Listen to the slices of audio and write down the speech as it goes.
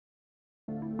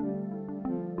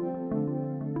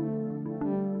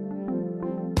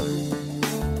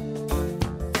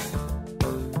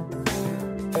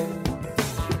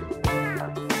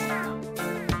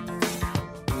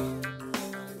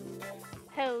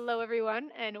Hello,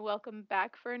 everyone, and welcome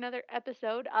back for another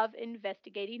episode of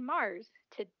Investigating Mars.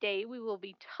 Today, we will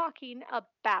be talking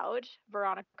about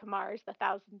Veronica Mars, the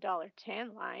 $1,000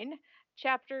 tan line,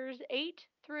 chapters 8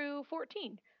 through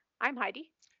 14. I'm Heidi.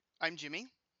 I'm Jimmy.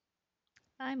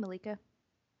 Hi, Mallika.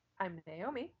 I'm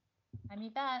Naomi. I'm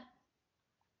Yvette.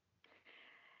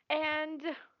 And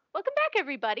welcome back,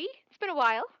 everybody. It's been a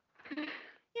while.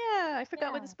 Yeah, I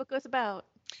forgot what this book was about.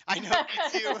 I know,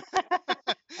 me too.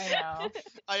 I know.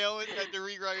 I always had to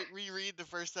reread the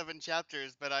first 7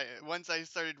 chapters, but once I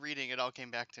started reading, it all came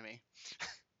back to me.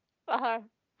 Uh-huh.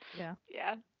 Yeah.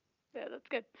 Yeah. Yeah, that's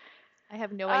good. I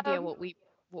have no idea Um,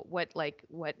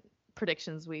 what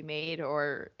predictions we made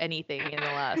or anything in the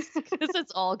last because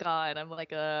it's all gone. I'm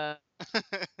like, all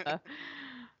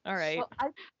right. Well,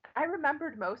 I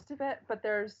remembered most of it, but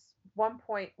there's one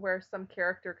point where some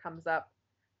character comes up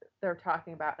they're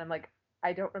talking about, and I'm like,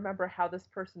 I don't remember how this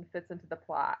person fits into the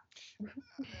plot. And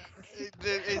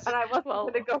I wasn't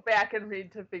going to go back and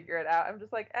read to figure it out. I'm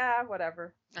just like,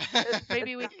 whatever.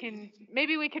 maybe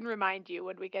we can remind you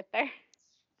when we get there.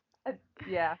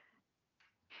 Yeah.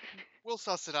 We'll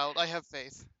suss it out. I have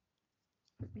faith.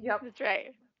 Yep. That's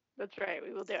right. That's right.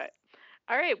 We will do it.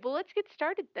 All right. Well, let's get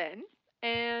started then.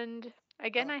 And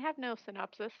again, I have no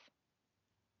synopsis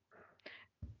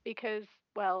because,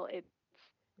 well, it's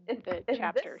the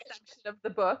chapters. In this section of the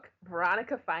book,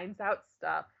 Veronica finds out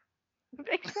stuff.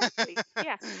 Exactly.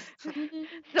 Yeah.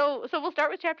 So we'll start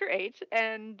with chapter 8,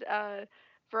 and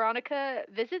Veronica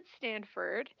visits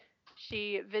Stanford.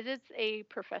 She visits a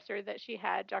professor that she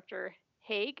had, Dr.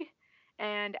 Haig,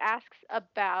 and asks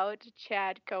about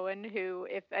Chad Cohen, who,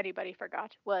 if anybody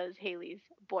forgot, was Haley's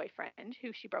boyfriend,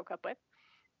 who she broke up with.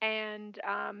 And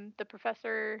the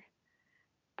professor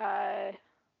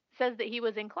says that he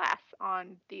was in class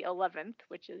on the 11th,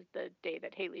 which is the day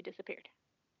that Haley disappeared.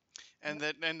 And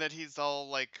that he's all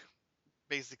like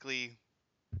basically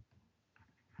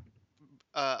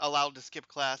allowed to skip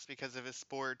class because of his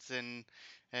sports and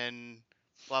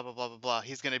blah blah blah blah blah.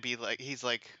 He's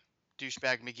like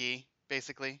douchebag McGee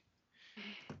basically.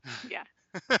 Yeah.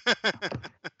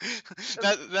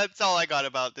 That's all I got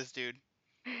about this dude.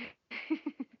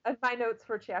 And my notes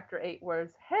for chapter 8 was,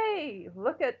 hey,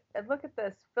 look at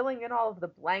this, filling in all of the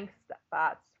blank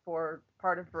spots for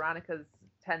part of Veronica's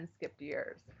 10 skipped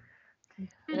years.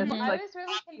 Mm-hmm. I was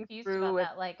really confused about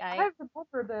that. Like, I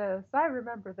remember this. I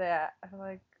remember that. I'm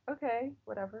like, okay,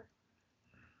 whatever.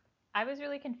 I was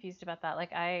really confused about that.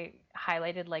 Like, I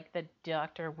highlighted like the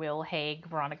Dr. Will Haig,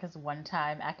 Veronica's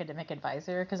one-time academic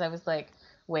advisor, because I was like,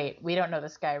 wait, we don't know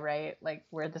this guy, right? Like,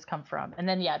 where'd this come from? And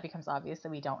then yeah, it becomes obvious that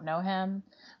we don't know him.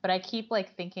 But I keep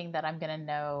like thinking that I'm gonna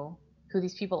know who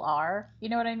these people are. You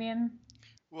know what I mean?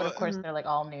 Well, but of course, they're like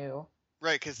all new.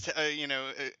 Right, because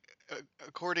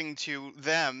according to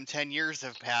them, 10 years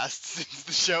have passed since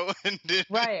the show ended.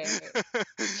 Right.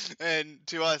 And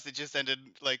to us, it just ended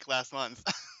like last month.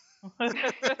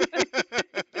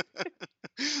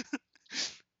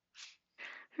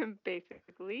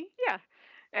 Basically, yeah.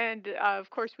 And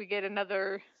of course, we get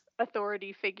another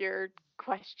authority figure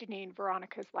questioning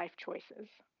Veronica's life choices.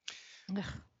 Yeah.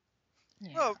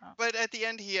 Oh, but at the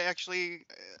end, he actually,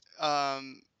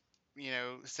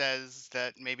 says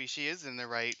that maybe she is in the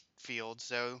right field.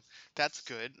 So that's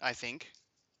good, I think.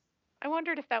 I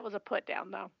wondered if that was a put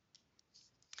down, though.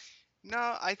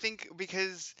 No, I think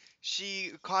because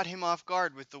she caught him off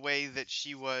guard with the way that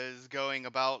she was going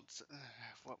about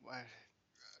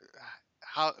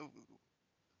how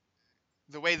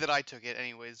the way that I took it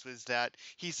anyways was that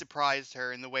he surprised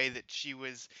her in the way that she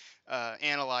was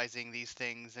analyzing these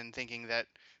things and thinking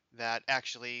that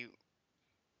actually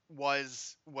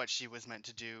was what she was meant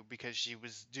to do because she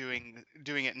was doing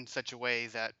it in such a way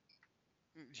that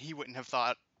he wouldn't have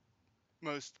thought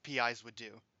most PIs would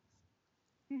do.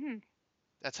 Mm-hmm.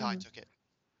 That's how I took it.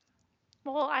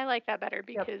 Well, I like that better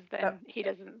because then he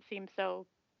doesn't seem so,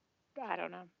 I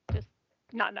don't know, just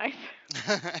not nice.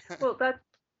 Well, that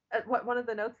one of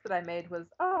the notes that I made was,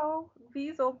 oh,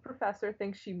 V's old professor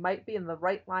thinks she might be in the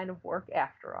right line of work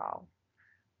after all.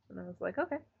 And I was like,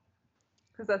 okay.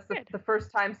 Because that's the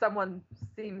first time someone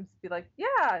seems to be like,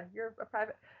 yeah, you're a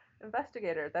private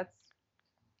investigator. That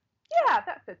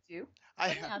fits you.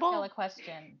 Let me ask y'all a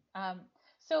question.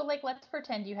 So, like, let's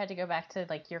pretend you had to go back to,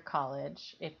 like, your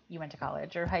college, if you went to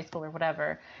college, or high school or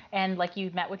whatever, and, like,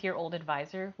 you met with your old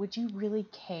advisor. Would you really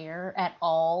care at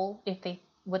all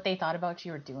what they thought about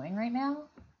you were doing right now?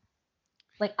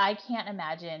 Like, I can't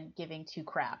imagine giving two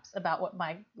craps about what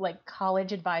my, like,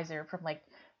 college advisor from, like,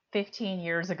 15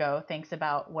 years ago thinks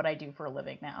about what I do for a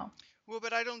living now. Well,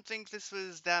 but I don't think this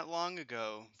was that long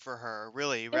ago for her,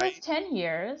 really, right? It was 10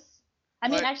 years. I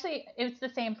mean, But actually, it's the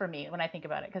same for me when I think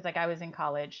about it, because like I was in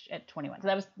college at 21. So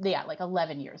that was, yeah, like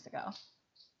 11 years ago.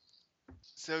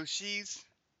 so she's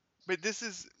but this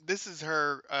is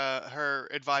her her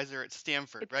advisor at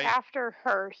Stanford, It's right? after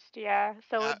Hearst, yeah.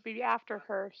 So Uh, it'd be after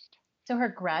Hearst. So her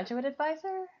graduate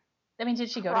advisor? I mean,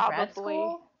 did she go to grad Probably.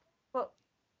 school? Well,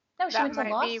 No, she That went to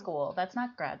might law be. school. That's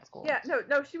not grad school. yeah,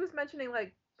 no, she was mentioning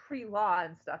like pre-law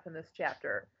and stuff in this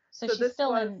chapter. So So she's this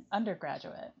still was, in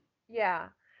undergraduate. yeah,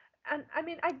 and I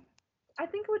mean, I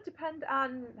think it would depend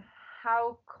on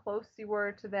how close you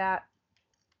were to that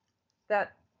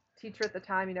teacher at the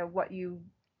time. You know what you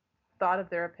thought of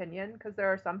their opinion, because there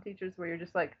are some teachers where you're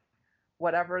just like,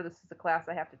 whatever, this is a class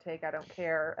I have to take, I don't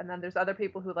care. And then there's other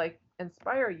people who like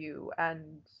inspire you,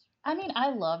 and I mean, I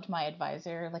loved my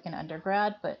advisor like in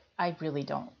undergrad, but I really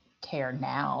don't care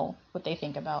now what they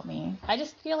think about me. I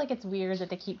just feel like it's weird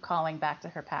that they keep calling back to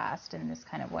her past in this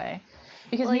kind of way.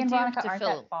 Because Well, me I and do Veronica to aren't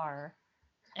that fill. far.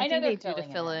 I I know think they're they do to filling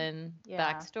it fill in. in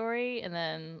Yeah. backstory, and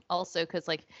then also because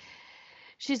like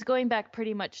she's going back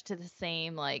pretty much to the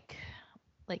same like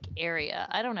area.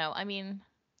 I don't know. I mean,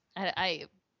 I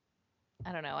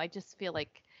I don't know. I just feel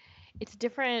like it's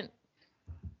different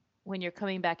when you're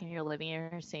coming back and you're living in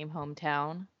your same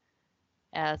hometown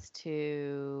as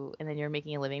to and then you're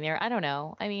making a living there. I don't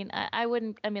know. I mean, I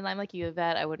wouldn't. I mean, I'm like you,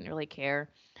 Yvette. I wouldn't really care.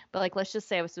 But like, let's just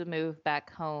say I was to move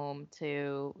back home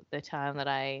to the town that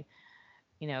I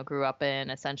grew up in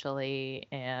essentially,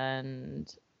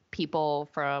 and people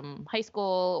from high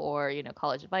school or,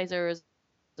 college advisors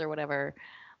or whatever,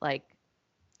 like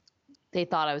they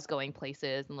thought I was going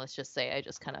places, and let's just say I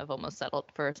just kind of almost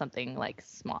settled for something like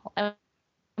small. I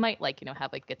might like,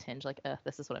 have like a tinge like,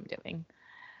 this is what I'm doing.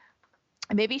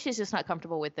 And maybe she's just not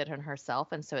comfortable with it in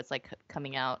herself, and so it's like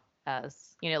coming out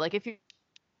as, like if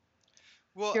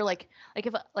well, you're like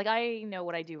if like I know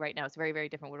what I do right now is very very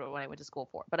different from what I went to school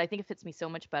for, but I think it fits me so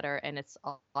much better and it's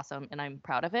awesome and I'm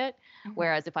proud of it. Mhm.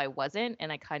 Whereas if I wasn't and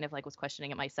I kind of like was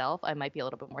questioning it myself, I might be a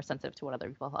little bit more sensitive to what other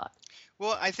people thought.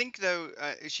 well, I think though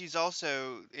she's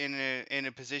also in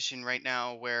a position right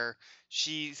now where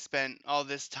she spent all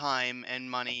this time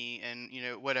and money and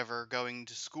whatever going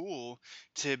to school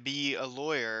to be a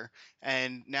lawyer,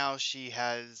 and now she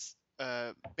has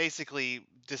basically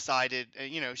decided.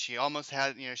 She almost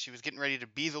had. She was getting ready to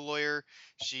be the lawyer.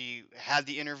 She had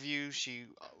the interview. She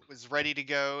was ready to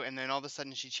go, and then all of a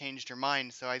sudden she changed her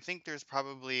mind. So I think there's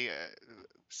probably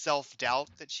self doubt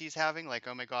that she's having, like,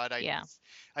 oh my God, Yeah.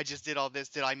 I just did all this.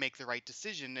 Did I make the right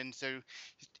decision? And so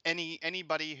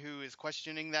anybody who is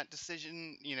questioning that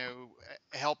decision,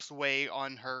 helps weigh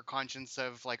on her conscience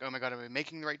of like, oh my God, am I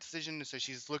making the right decision? So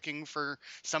she's looking for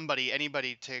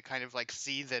anybody to kind of like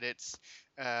see that it's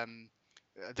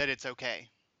okay.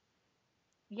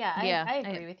 Yeah, Yeah. I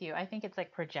agree with you. I think it's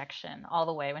like projection all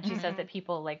the way when she says Mhm. that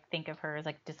people like think of her as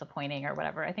like disappointing or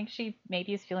whatever. I think she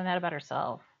maybe is feeling that about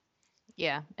herself.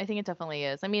 Yeah, I think it definitely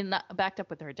is. I mean, not backed up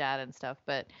with her dad and stuff,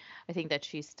 but I think that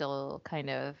she's still kind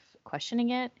of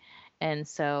questioning it. And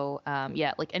so,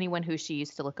 yeah, like anyone who she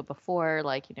used to look at before,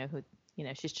 like, who,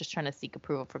 she's just trying to seek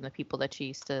approval from the people that she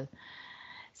used to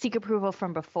seek approval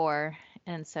from before.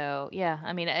 And so, yeah,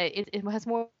 I mean, it has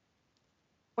more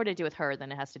to do with her than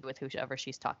it has to do with whoever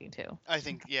she's talking to. I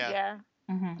think, yeah. Yeah,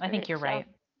 I I think think you're so. right.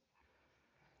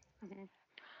 Mhm.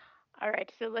 All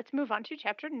right, so let's move on to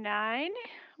chapter 9,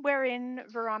 wherein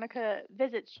Veronica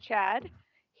visits Chad.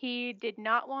 He did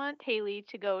not want Haley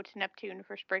to go to Neptune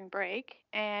for spring break,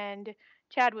 and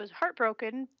Chad was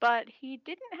heartbroken, but he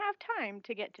didn't have time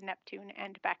to get to Neptune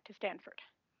and back to Stanford.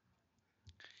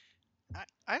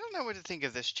 I don't know what to think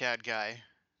of this Chad guy.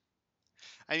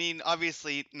 I mean,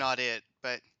 obviously not it,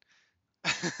 but I,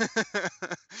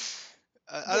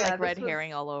 yeah, Like this red was,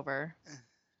 herring all over.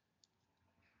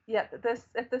 yeah, this,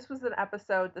 if this was an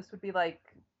episode, this would be like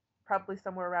probably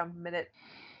somewhere around minute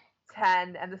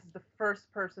 10, and this is the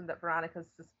first person that Veronica's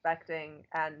suspecting,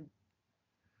 and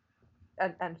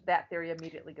that theory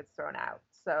immediately gets thrown out.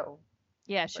 So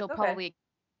Yeah, it's like, she'll okay, probably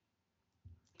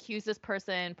accuse this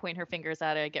person, point her fingers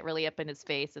at it, get really up in his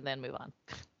face, and then move on.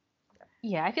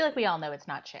 Yeah, I feel like we all know it's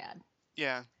not Chad.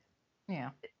 yeah.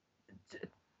 Yeah.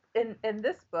 in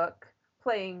this book,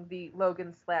 playing the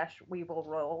Logan slash Weevil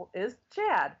role is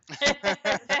Chad.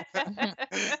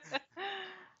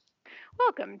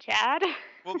 Welcome, Chad.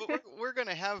 Well, but we're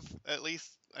gonna have at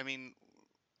least. I mean,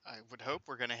 I would hope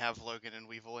we're gonna have Logan and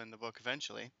Weevil in the book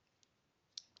eventually.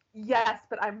 Yes,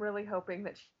 but I'm really hoping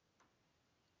that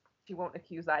she won't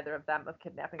accuse either of them of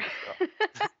kidnapping this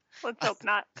girl. Let's hope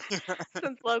not,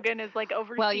 since Logan is like Well,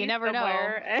 you overseas never know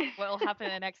somewhere. what will happen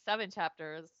in the next 7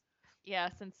 chapters. Yeah,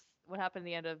 since what happened at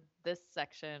the end of this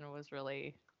section was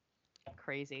really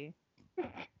crazy.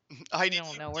 We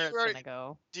don't know where it's gonna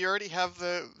go. do you already have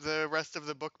the rest of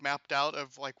the book mapped out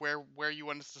of like where you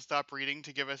want us to stop reading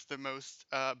to give us the most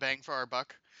bang for our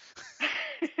buck?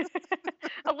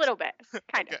 A little bit,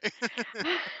 kind Okay.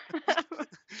 of.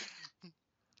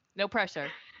 No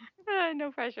pressure.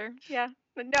 No pressure. Yeah.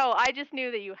 But no, I just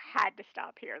knew that you had to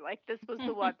stop here. Like this was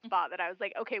the one spot that I was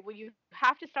like, okay, well you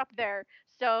have to stop there.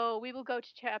 So we will go to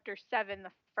chapter 7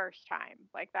 the first time.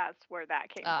 Like that's where that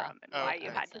came from and Oh, why that you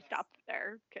okay. had makes to sense. stop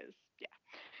there. Because yeah.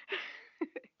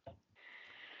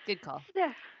 Good call. So,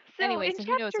 so Anyway, in so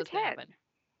who knows chapter what's gonna 10, happen?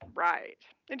 right?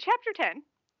 In chapter 10,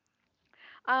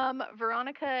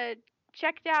 Veronica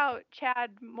checked out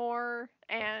Chad more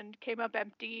and came up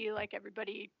empty, like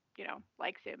everybody,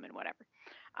 likes him and whatever.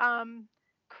 Um,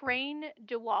 Crane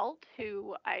DeWalt,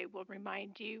 who I will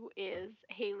remind you is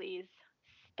Haley's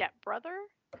stepbrother.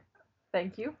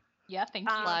 Thank you. Yeah, thank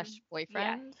you. Slash Yes.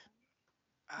 boyfriend.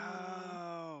 Mm,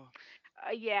 Oh.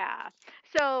 yeah.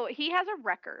 So he has a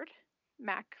record.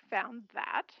 Mac found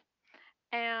that.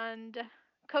 And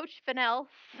Coach Fennell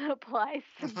supplies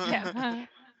some tips.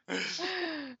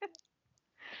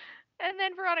 And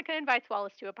then Veronica invites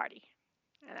Wallace to a party.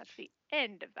 And that's the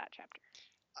end of that chapter.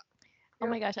 Oh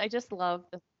my Yep. gosh, I just love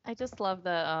the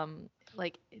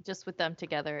like just with them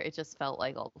together, it just felt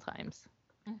like old times.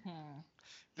 Hmm.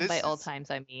 And by This old is times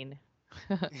I mean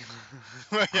yeah,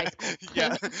 high school.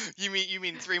 yeah. You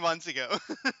mean 3 months ago?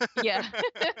 Yeah.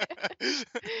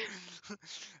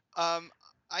 um,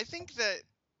 I think that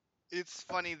it's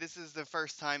funny. This is the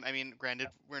first time. I mean, granted,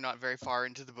 we're not very far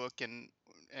into the book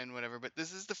and whatever, but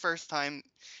this is the first time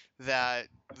that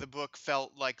the book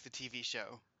felt like the TV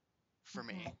show for Hmm.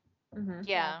 me. Hmm.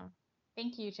 Yeah. Yeah.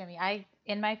 Thank you, Jimmy.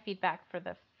 In my feedback for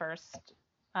the first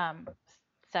um,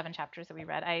 7 chapters that we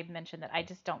read, I mentioned that I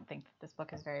just don't think that this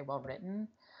book is very well written.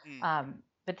 Mm.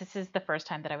 But this is the first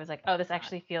time that I was like, oh, this Not.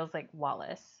 actually feels like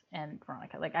Wallace and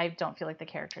Veronica. Like I don't feel like the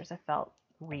characters have felt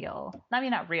real. I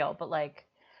mean, not real, but like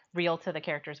real to the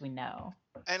characters we know.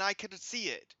 And I could see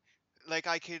it. Like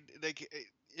I could like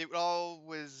it all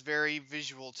was very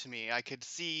visual to me. I could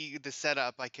see the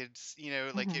setup. I could,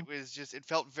 like Hmm. it was just it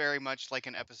felt very much like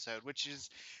an episode, which is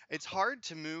it's hard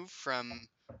to move from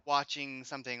watching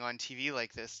something on TV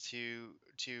like this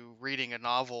to reading a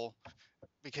novel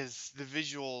because the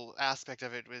visual aspect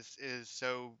of it is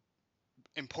so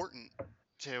important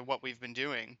to what we've been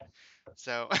doing.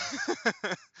 So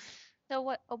So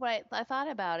what I thought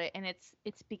about it, and it's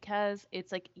because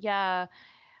it's like, yeah,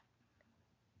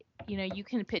 you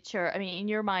can picture, I mean, in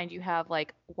your mind you have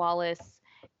like Wallace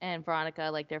and Veronica,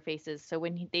 like their faces. So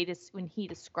when he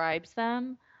describes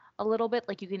them a little bit,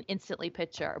 like you can instantly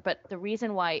picture. But the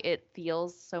reason why it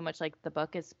feels so much like the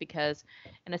book is because,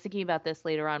 and I was thinking about this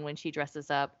later on when she dresses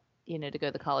up, to go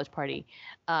to the college party.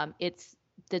 It's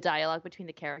the dialogue between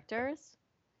the characters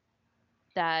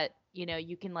that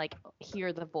you can like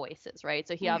hear the voices, right?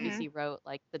 So he Mm-hmm. obviously wrote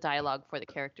like the dialogue for the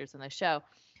characters in the show.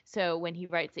 So when he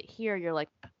writes it here, you're like,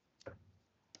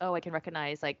 oh, I can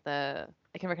recognize the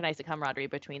camaraderie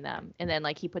between them. And then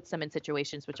like he puts them in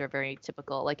situations which are very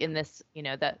typical, like in this,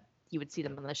 that you would see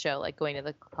them on the show, like going to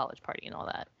the college party and all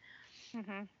that.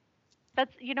 Mm-hmm.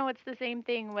 That's, it's the same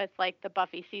thing with like the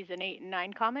Buffy season 8 and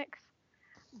 9 comics.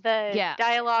 The Yeah,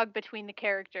 dialogue between the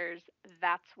characters,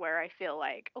 that's where I feel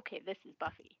like, okay, this is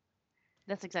Buffy.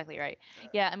 that's exactly right.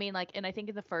 Yeah, I mean, like, and I think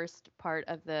in the first part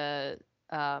of the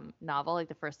novel, like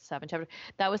the first 7 chapters,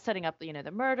 that was setting up,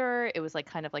 the murder. It was like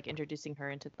kind of like introducing her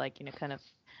into like, kind of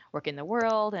work in the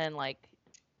world and like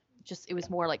just it was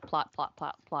more like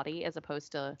plotty as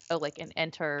opposed to like an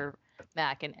enter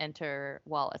Mac and enter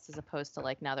Wallace as opposed to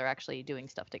like now they're actually doing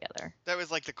stuff together. that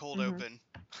was like the cold Hmm. open.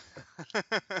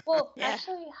 Well, Yeah.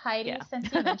 actually, Heidi,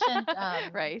 Yeah.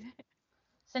 Right.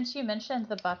 since you mentioned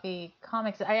the Buffy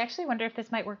comics, I actually wonder if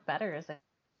this might work better as like a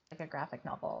graphic novel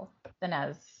than as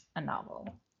a novel.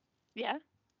 Yeah,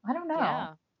 I don't know.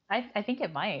 Yeah. I think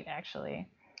it might actually.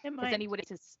 it Because then might. he wouldn't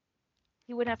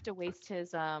have to waste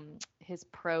his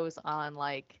prose on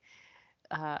like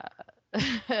uh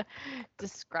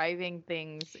describing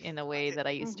things in a way that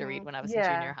I used to read Mm-hmm. when I was in Yeah.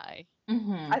 junior high.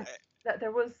 Hmm.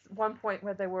 There was one point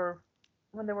where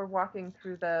when they were walking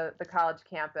through the college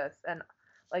campus and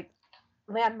like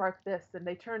landmark this and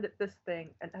they turned at this thing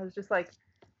and I was just like,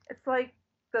 it's like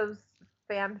those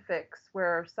fanfics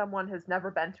where someone has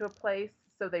never been to a place,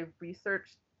 so they research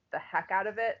the heck out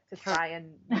of it to try and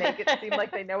make it seem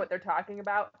like they know what they're talking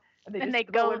about, and they And just they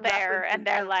throw go in there references and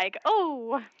they're like,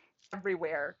 oh.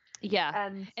 everywhere. Yeah.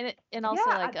 And And yeah,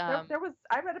 also like there was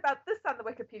I read about this on the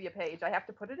Wikipedia page. I have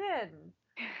to put it in.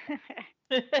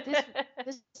 this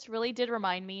this really did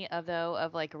remind me of though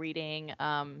of like reading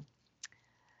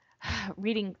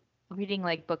reading reading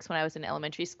like books when I was in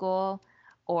elementary school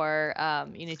or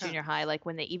junior high, like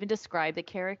when they even describe the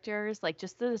characters, like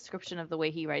just the description of the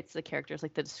way he writes the characters,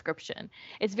 like the description.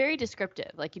 It's very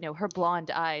descriptive. Like, her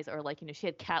blonde eyes, or like, she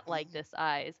had cat like this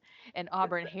eyes and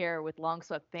It's, auburn hair with long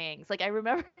swept bangs. Like I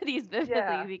remember these vividly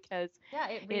yeah. because Yeah,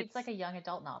 it reads like it's a young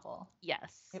adult novel.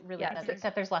 yes. It really Yes. does,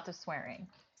 except there's lots of swearing.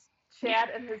 Chad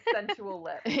and his sensual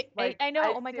lips. Like, I know.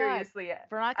 I Oh my God. seriously,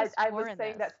 Veronica I swore was in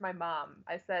saying this. that to my mom.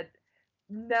 I said,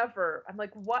 never. I'm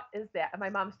like, what is that? And my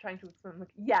mom's trying to explain. I'm like,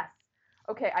 yes.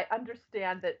 Okay, I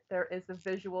understand that there is a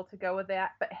visual to go with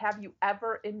that, but have you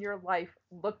ever in your life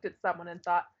looked at someone and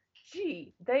thought,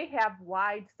 gee, they have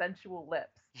wide, sensual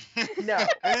lips? No,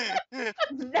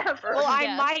 never. Well, I Yes.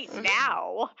 might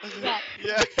now. Yeah.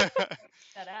 Yeah.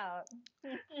 That out.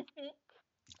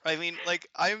 I mean, like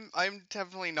I'm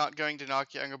definitely not going to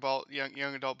knock young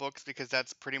adult books because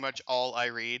that's pretty much all I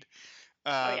read.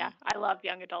 Oh yeah, Um, I love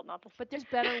young adult novels. But there's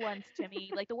better ones to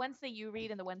me, like the ones that you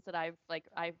read and the ones that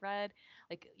I've read,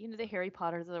 like the Harry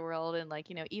Potters of the world, and like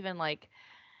even like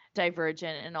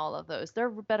Divergent and all of those. They're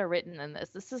better written than this.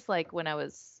 This is like when I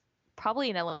was probably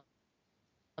in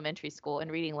elementary school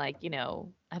and reading like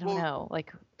I don't well, know,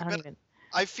 like I don't but even.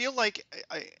 I feel like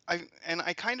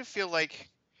I kind of feel like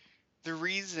the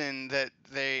reason that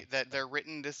they're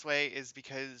written this way is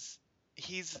because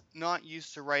he's not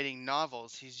used to writing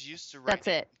novels. That's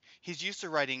it. He's used to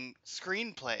writing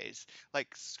screenplays,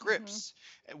 like Mhm. scripts,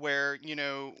 where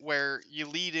where you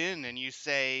lead in and you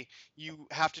say you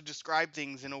have to describe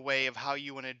things in a way of how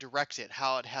you want to direct it,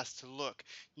 how it has to look,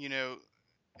 you know,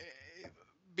 eh,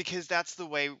 because that's the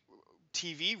way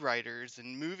TV writers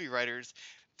and movie writers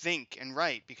think and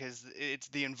write because it's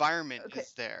the environment Okay,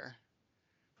 is there.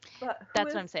 but who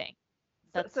That's what is I'm saying.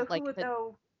 so? That's So who like the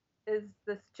though is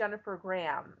this Jennifer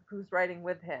Graham who's writing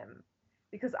with him?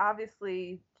 Because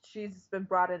obviously she's been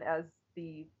brought in as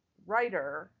the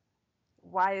writer.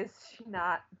 Why is she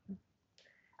not?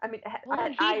 I mean, Well,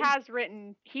 he has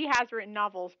written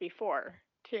novels before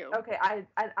too. okay,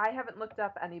 I haven't looked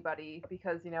up anybody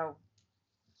because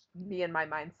me and my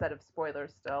mindset of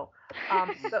spoilers still.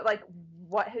 Mm. But like,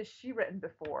 what has she written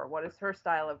before? What is her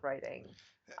style of writing?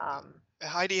 Um,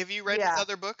 Heidi, have you read his yeah.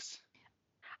 other books?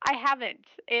 I haven't.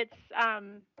 It's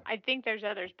I think there's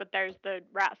others, but there's the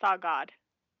Rat Saw God.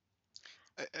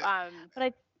 Uh, uh, Um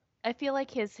but I feel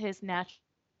like his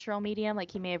natural medium,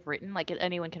 like he may have written, like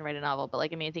anyone can write a novel, but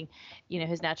like I mean I think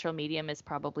his natural medium is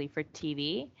probably for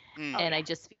TV, oh mm. and I yeah.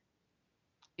 just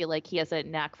feel like he has a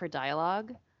knack for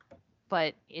dialogue,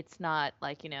 but it's not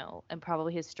like and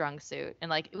probably his strong suit, and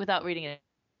like without reading it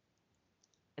as other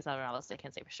novels I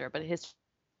can't say for sure, but his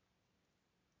writing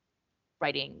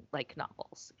like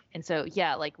novels. And so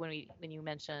yeah, like when you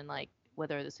mention like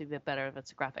whether this would be better if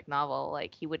it's a graphic novel,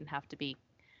 like he wouldn't have to be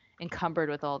encumbered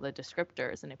with all the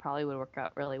descriptors, and it probably would work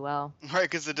out really well. Right,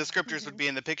 because the descriptors would Mhm. be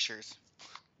in the pictures.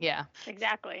 Yeah.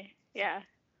 Exactly. Yeah.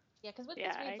 Yeah, because what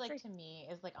Yeah, this I reads like agree. to me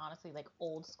is like honestly like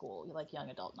old school, like young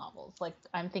adult novels. Like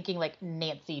I'm thinking like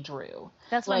Nancy Drew.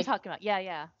 That's what I'm Like talking about. Yeah,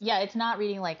 yeah. yeah, it's not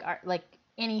reading like art, like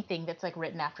anything that's like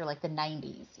written after like the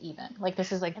 90s even. Like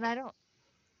this is like And I don't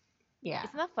yeah.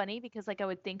 isn't that funny because like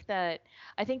I think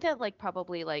that like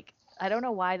probably like I don't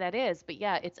know why that is, but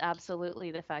yeah, it's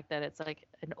absolutely the fact that it's like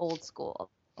an old school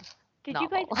Did you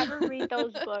guys novel. ever read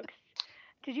those books?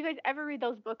 Did you guys ever read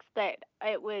those books that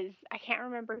it was I can't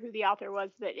remember who the author was,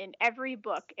 but in every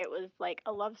book it was like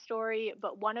a love story,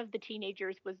 but one of the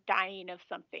teenagers was dying of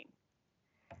something.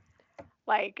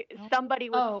 Like No. somebody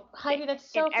was Oh, sick Heidi, that's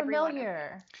in so every one of them.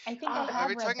 familiar. I think I Ah, Are have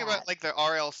we read talking about that. like the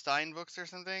R.L. Stein books or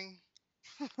something?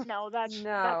 no, that's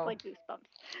no. like Goosebumps.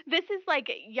 This is like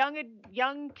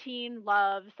young teen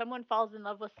love. Someone falls in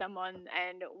love with someone,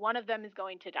 and one of them is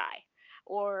going to die,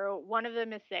 or one of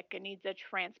them is sick and needs a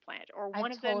transplant, or I've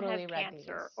one of them has totally read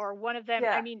cancer, these. or one of them.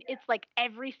 I Yeah. mean, it's like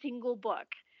every single book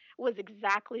was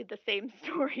exactly the same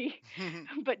story,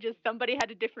 but just somebody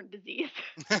had a different disease.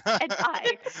 And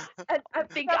I And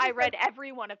think that I was read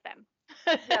every one of them.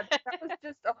 yeah, that was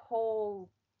just a whole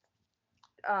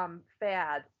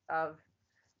fad of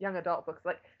young adult books.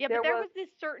 Like Yeah, but there there was was this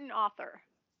certain author.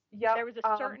 yep, There was a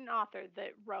certain author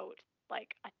that wrote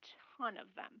like a ton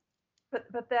of them.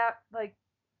 but that like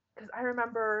because I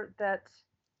remember that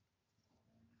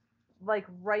like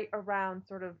right around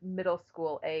sort of middle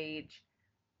school age,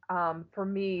 for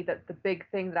me that the big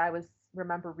thing that I was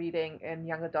remember reading in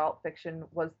young adult fiction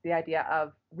was the idea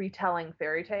of retelling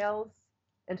fairy tales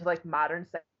into like modern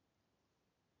settings,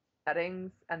 and that was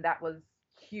huge. Like all the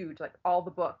books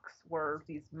were these modern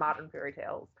fairy tales.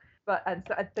 But and so I think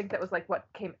that was like what came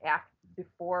after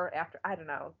before after I don't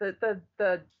know. The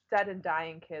dead and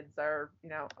dying kids are,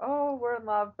 oh, we're in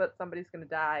love but somebody's gonna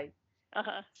die.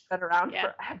 Uh-huh. Been around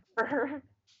Yeah. forever.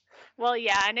 Well,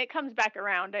 yeah, and it comes back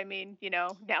around. I mean,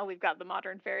 now we've got the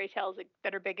modern fairy tales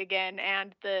that are big again,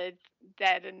 and the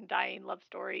dead and dying love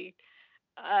story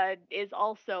is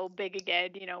also big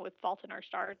again, with Fault in Our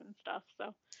Stars and stuff.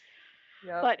 So,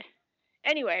 Yep. but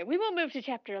anyway, we will move to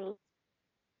chapter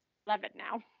 11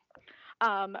 now.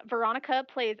 Veronica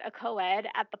plays a co-ed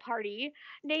at the party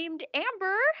named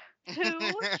Amber,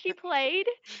 who she played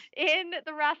in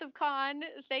The Wrath of Khan.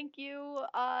 Thank you,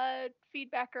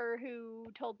 feedbacker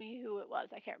who told me who it was.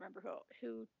 I can't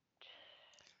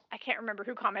remember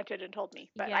who commented and told me,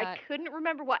 but I Yeah, couldn't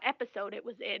remember what episode it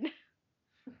was in.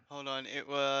 Hold on, it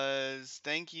was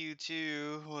thank you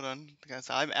to hold on, guys.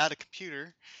 I'm at a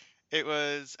computer. It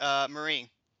was Marie.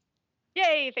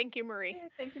 Yay, thank you, Marie. Yay,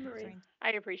 thank you, that's Marie. right.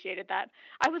 I appreciated that.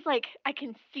 I was like, I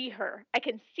can see her. I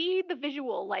can see the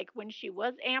visual like when she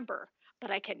was Amber, but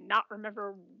I cannot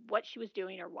remember what she was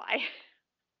doing or why.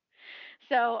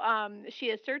 So she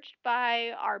is searched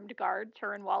by armed guards,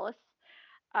 her and Wallace.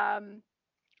 Um,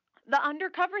 the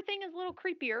undercover thing is a little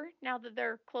creepier now that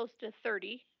they're close to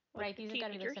 30, like Right, the these have got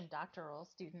to be like teenagers. some doctoral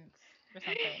students or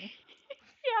something.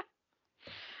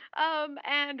 Yeah.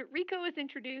 And Rico is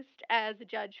introduced as a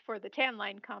judge for the tan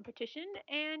line competition,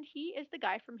 and he is the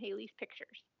guy from Haley's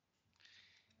Pictures.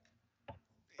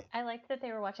 I liked that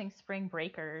they were watching Spring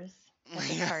Breakers at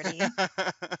this Yeah. party.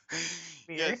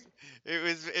 Yes,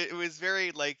 Weird. it was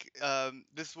very like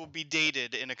this will be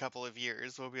dated in a couple of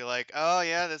years. We'll be like, oh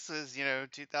yeah, this was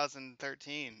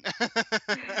 2013. Well,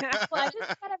 I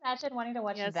just can't imagine wanting to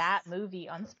watch Yes. that movie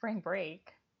on spring break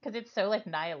because it's so like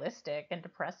nihilistic and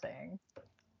depressing.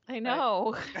 I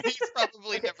know. He's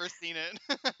probably Okay. never seen it.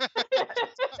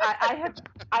 I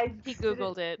He didn't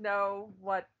Googled it. know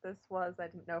what this was. I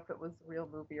didn't know if it was a real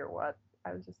movie or what.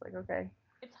 I was just like, okay.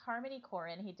 It's Harmony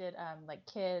Korine. He did like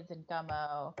Kids and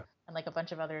Gummo and like a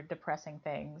bunch of other depressing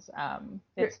things.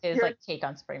 It's his You're like take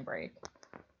on spring break.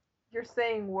 you're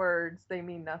saying words, they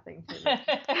mean nothing to me.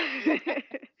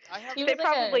 I have He They was like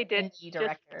probably a did indie just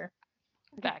director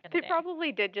back in the they day.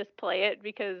 probably did just play it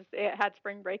because it had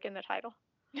spring break in the title.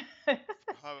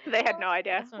 probably. They had no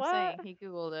idea. That's what I'm saying. He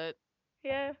Googled it.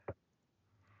 Yeah.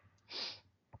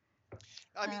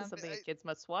 I mean, Something I, that kids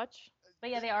must watch. But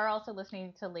yeah, they are also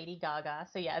listening to Lady Gaga.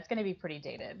 So yeah, it's going to be pretty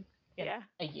dated in Yeah.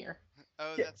 a year.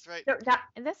 oh, Yeah, that's right. No,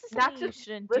 And this is not something you just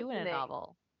shouldn't do in a listening.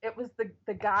 novel. It was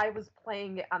the guy was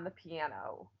playing it on the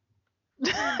piano.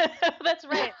 That's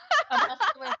right. A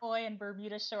muscular boy in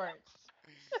Bermuda shorts.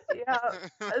 Yeah,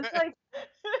 it's like,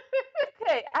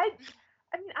 okay, I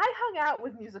mean, I hung out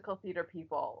with musical theater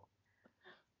people.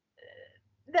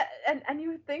 And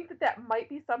you think that might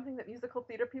be something that musical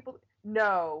theater people?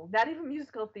 No, not even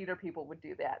musical theater people would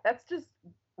do that. That's just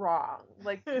wrong.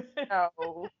 Like,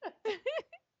 no.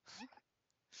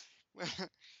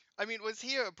 I mean, was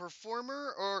he a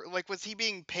performer or like was he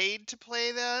being paid to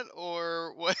play that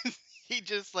or was he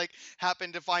just like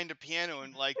happened to find a piano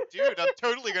and like, dude, I'm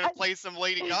totally gonna play some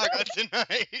Lady Gaga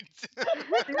tonight.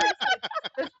 Seriously,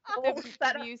 this whole The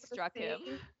setup muse for the struck him.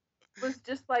 scene was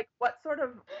just like, what sort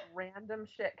of random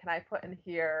shit can I put in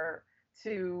here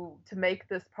to make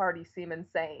this party seem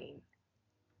insane?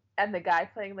 And the guy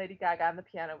playing Lady Gaga on the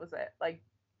piano was it. Like,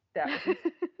 that was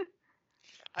insane.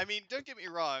 I mean, don't get me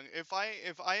wrong. If I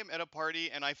am at a party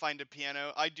and I find a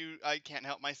piano, I can't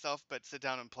help myself but sit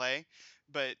down and play.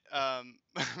 But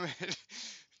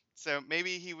so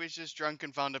maybe he was just drunk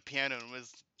and found a piano and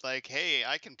was like, "Hey,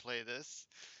 I can play this."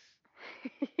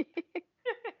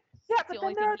 Yeah, It's the but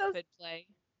only then there thing are he those. could play.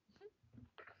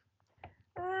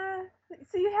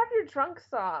 So you have your drunk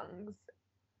songs.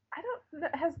 I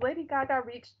don't. Has Lady Gaga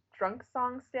reached drunk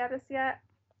song status yet?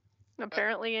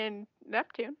 Apparently in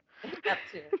Neptune.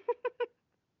 Neptune.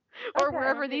 Or Okay.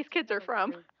 wherever They these do kids have are a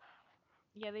from. weird-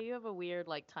 Yeah, they do have a weird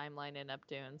like timeline in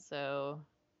Neptune, so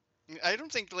I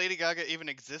don't think Lady Gaga even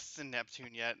exists in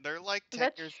Neptune yet. They're like 10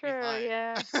 That's years true, behind.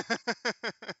 yeah.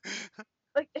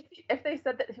 Like if they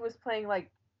said that he was playing like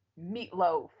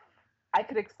Meatloaf, I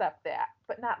could accept that,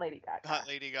 but not Lady Gaga. Not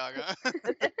Lady Gaga.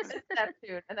 It's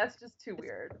Neptune, and that's just too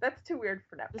weird. That's too weird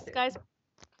for Neptune.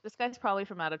 this guy's probably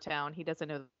from out of town. He doesn't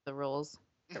know the rules.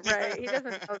 Right. He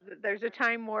doesn't know that there's a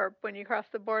time warp when you cross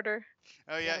the border.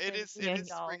 Oh yeah, Yeah, it there's is Yeah, it is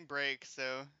doll. spring break,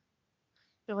 so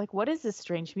They're like, "What is this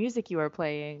strange music you are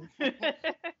playing?"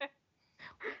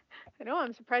 I know,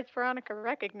 I'm surprised Veronica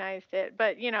recognized it,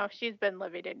 but she's been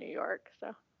living in New York,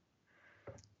 so.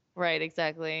 Right,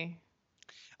 exactly.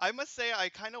 I must say I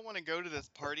kind of want to go to this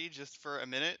party just for a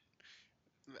minute.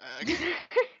 Like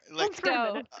Let's for a go.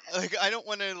 minute. like I don't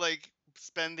want to like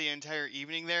spend the entire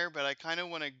evening there, but I kind of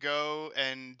want to go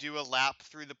and do a lap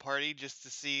through the party just to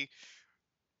see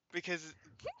because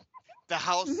the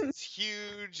house is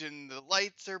huge and the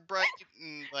lights are bright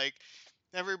and like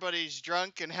everybody's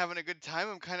drunk and having a good time.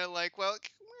 I'm kind of like, well,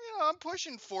 I'm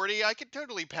pushing 40. I could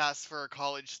totally pass for a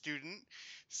college student.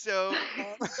 So, Of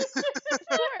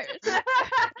course.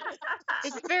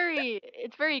 It's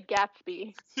very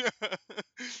Gatsby. yeah.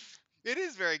 It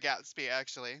is very Gatsby,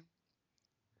 actually.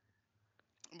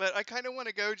 But I kind of want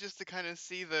to go just to kind of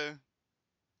see the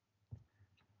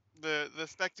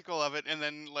spectacle of it, and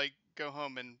then like go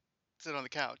home and sit on the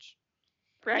couch.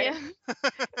 Right. Yeah.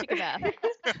 Take a bath.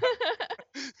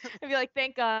 And be like,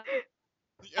 thank God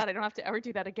Yeah. I don't have to ever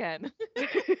do that again.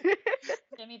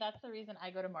 Jimmy, that's the reason I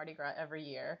go to Mardi Gras every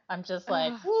year. I'm just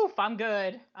like, woof, I'm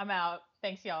good. I'm out.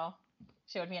 Thanks, y'all.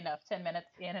 Showed me enough. 10 minutes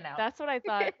in and out. That's what I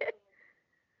thought.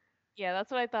 Yeah,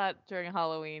 that's what I thought during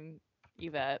Halloween,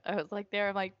 Yvette. I was like there,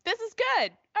 I'm like, this is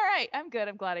good. All right, I'm good.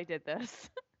 I'm glad I did this.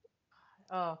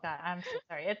 Oh God, I'm so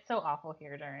sorry. It's so awful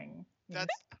here during. That's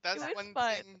was one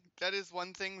fun. thing. That is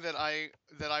one thing that I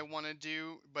want to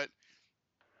do, but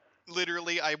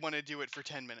literally I want to do it for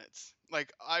 10 minutes.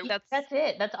 Like That's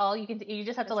it. That's all you can do. You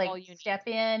just have to That's all like you need. step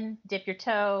in, dip your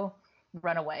toe,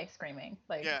 run away screaming.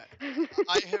 Like yeah.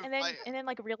 I have And then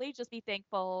like really just be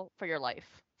thankful for your life.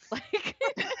 Like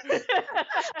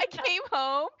I came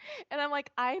home and I'm like,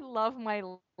 I love my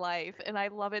life and I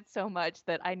love it so much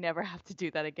that I never have to do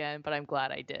that again, but I'm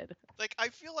glad I did. like I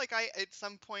feel like at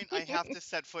some point I have to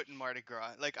set foot in Mardi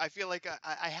Gras. Like I feel like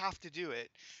I have to do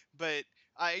it, but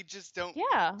I just don't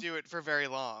Yeah. do it for very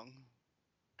long.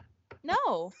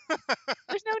 No.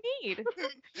 There's no need.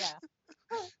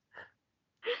 yeah.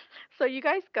 So you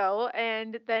guys go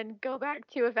and then go back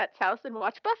to Yvette's house and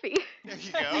watch Buffy. There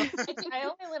you go. I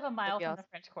only live a mile be from awesome. the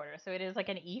French Quarter, so it is like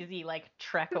an easy like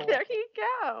trek away. There you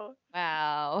go.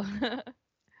 Wow.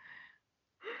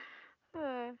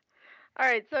 All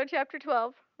right, so chapter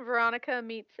 12, Veronica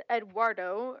meets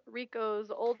Eduardo, Rico's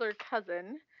older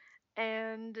cousin,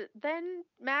 and then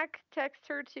Mac texts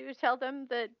her to tell them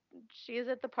that she is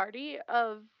at the party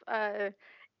of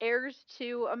heirs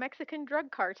to a Mexican drug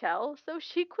cartel, so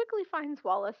she quickly finds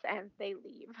Wallace and they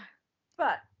leave.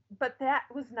 But that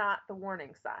was not the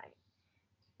warning sign.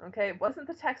 Okay, it wasn't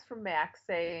the text from Max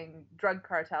saying drug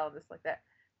cartel and this like that.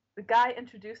 The guy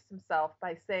introduced himself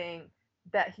by saying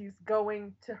that he's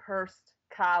going to Hearst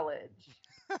College.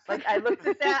 Like I looked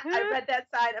at that, I read that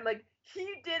sign, I'm like, he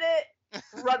did it,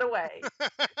 run away.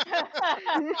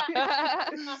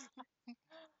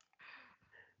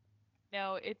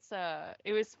 No, it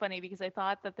was funny because I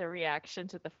thought that the reaction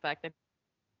to the fact that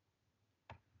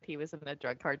he was in a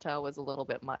drug cartel was a little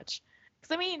bit much.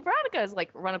 Because I mean, Veronica has like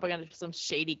run up against some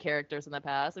shady characters in the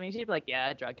past. I mean, she'd be like,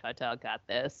 "Yeah, drug cartel got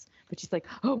this," but she's like,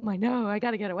 "Oh my no, I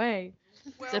gotta get away."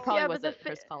 So it probably Yeah, was but at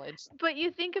Hearst College. But you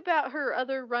think about her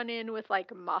other run-in with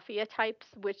like mafia types,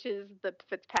 which is the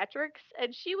Fitzpatricks,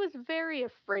 and she was very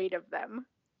afraid of them.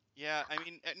 Yeah, I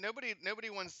mean nobody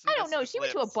wants to I mess don't know. with She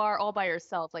went to a lips. bar all by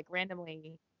herself, like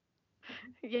randomly.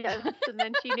 Yes, and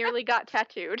then she nearly got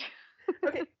tattooed.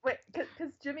 Okay, wait, because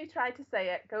Jimmy tried to say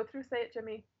it. Go through, say it,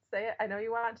 Jimmy. Say it. I know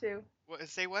you want to. What,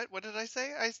 say what? What did I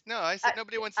say? I said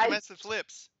nobody wants to mess with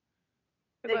lips.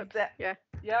 Lips, yeah.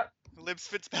 Yep. Lips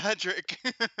Fitzpatrick.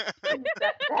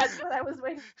 That's what I was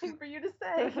waiting for you to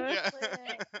say. Yeah.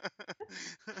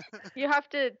 You have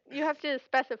to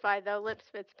specify though, Lips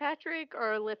Fitzpatrick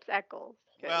or Lips Echolls.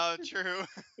 'Cause, Well, true.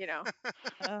 you know.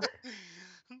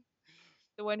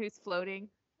 The one who's floating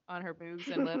on her boobs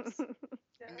and lips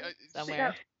Yeah.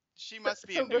 somewhere. She must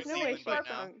be So in New this No way Zealand she's by now.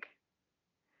 drunk.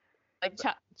 Like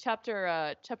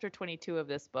chapter 22 of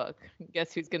this book.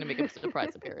 Guess who's gonna make a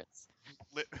surprise appearance?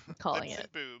 Calling Lips it.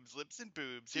 and boobs, lips and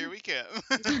boobs. Here we go.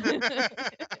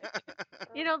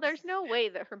 You know, there's no way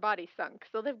that her body sunk,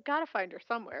 so they've got to find her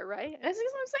somewhere, right? That's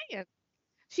just what I'm saying.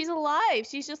 She's alive.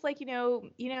 She's just like, you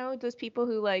know those people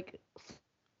who like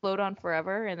float on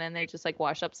forever and then they just like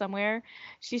wash up somewhere.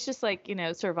 She's just like,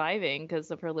 surviving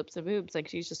because of her lips and boobs. Like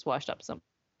she's just washed up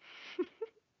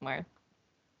somewhere.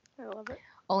 I love it.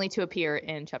 Only to appear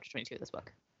in chapter 22 of this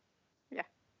book.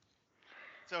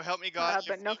 So help me God.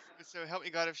 But no. So help me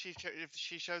God if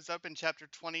she shows up in chapter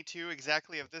 22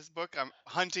 exactly of this book, I'm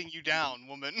hunting you down,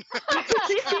 woman.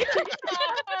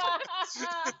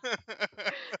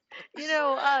 You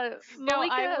know, No, Mallika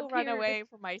I will run appeared- away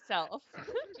for myself.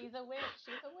 She's a witch.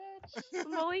 She's a witch.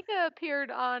 Malika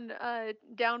appeared on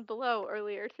Down Below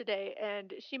earlier today,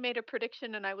 and she made a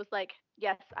prediction, and I was like,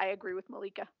 yes, I agree with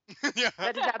Malika. Yeah.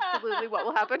 That is absolutely what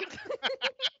will happen.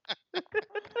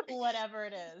 Whatever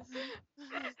it is.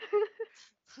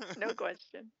 No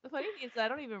question. The funny thing is, I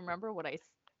don't even remember what I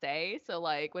say. So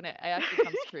like when it actually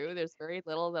comes true, there's very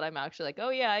little that I'm actually like, oh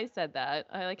yeah, I said that.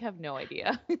 I like have no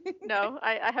idea. No,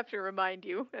 I have to remind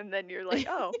you, and then you're like,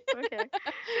 oh, okay.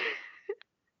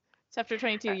 Chapter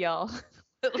 22, Uh, y'all.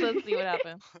 Let's see what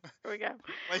happens. Here we go.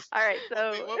 Wait, All right, wait,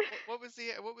 so what was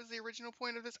the original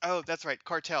point of this? Oh, that's right,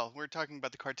 cartel. We're talking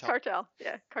about the cartel. cartel,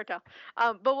 yeah, cartel.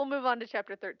 But we'll move on to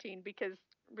chapter 13 because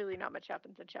really not much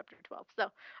happens in chapter 12. So,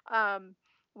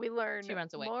 we learn She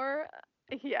runs away. more.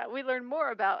 Yeah, we learn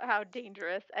more about how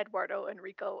dangerous Eduardo and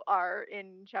Rico are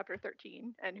in chapter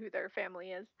 13 and who their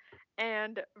family is.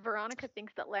 And Veronica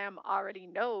thinks that Lamb already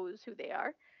knows who they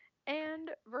are, and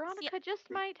See, Veronica just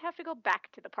might have to go back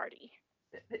to the party.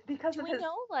 because do of we his.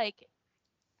 know like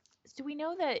do we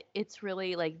know that it's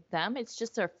really like them? It's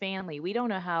just their family. We don't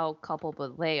know how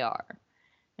culpable they are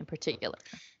in particular.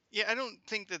 Yeah, I don't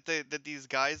think that that these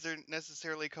guys are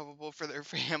necessarily culpable for their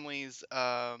families.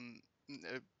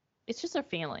 It's just their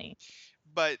family.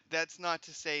 But that's not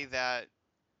to say that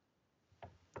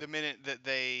the minute that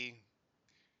they,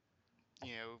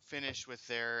 finish with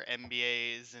their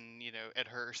MBAs and at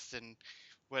Hearst and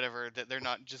whatever, that they're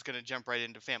not just going to jump right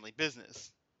into family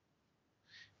business.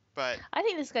 But I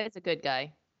think this guy's a good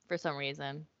guy for some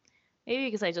reason. Maybe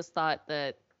because I just thought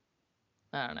that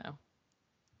I don't know.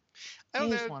 I don't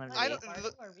I just know. wanted to I be. don't. Eduardo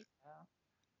or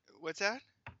Rico? What's that?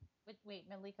 Wait,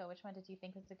 Malika, which one did you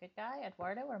think was a good guy?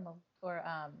 Eduardo or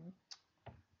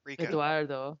Rico.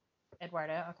 Eduardo,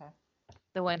 Eduardo? Okay.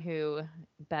 the one who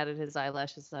batted his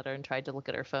eyelashes at her and tried to look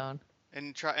at her phone.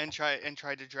 And tried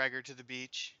to drag her to the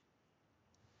beach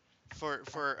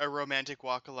for a romantic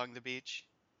walk along the beach.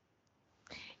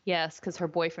 Yes, because her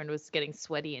boyfriend was getting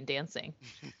sweaty and dancing.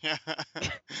 Yeah.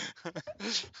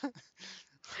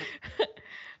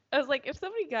 I was like, if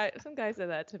some guy said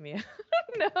that to me,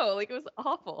 no, like it was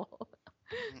awful.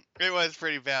 It was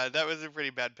pretty bad. That was a pretty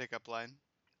bad pickup line.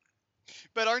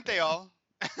 But aren't they all?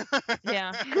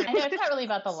 Yeah. I know it's not really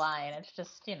about the line. It's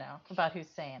just about who's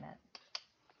saying it.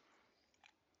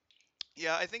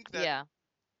 Yeah, I think that. Yeah.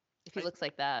 If he looks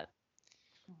like that.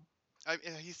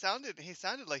 He sounded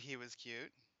like he was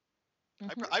cute.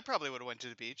 Mhm. I probably would have went to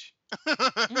the beach.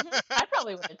 I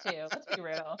probably would too. Let's be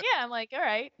real. Yeah, I'm like, all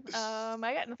right.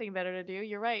 I got nothing better to do.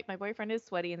 You're right. My boyfriend is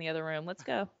sweaty in the other room. Let's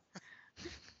go.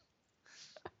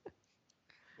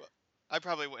 Well, I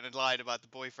probably wouldn't have lied about the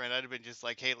boyfriend. I'd have been just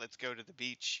like, hey, let's go to the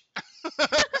beach.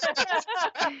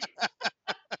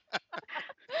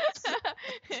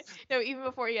 No, even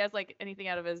before he has like anything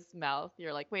out of his mouth,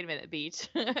 you're like, wait a minute, beach.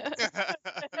 He doesn't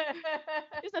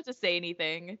have to say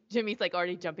anything. Jimmy's like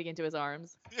already jumping into his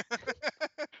arms.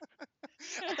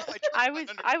 I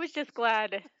was just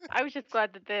glad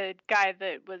that the guy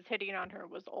that was hitting on her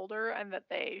was older and that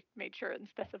they made sure and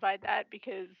specified that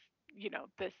because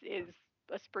this is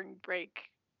a spring break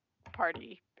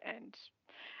party and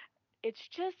it's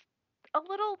just a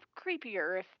little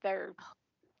creepier if they're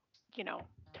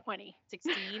 20.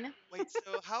 16. Wait,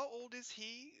 so how old is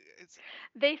he?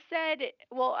 They said,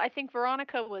 well, I think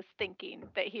Veronica was thinking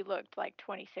that he looked like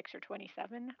 26 or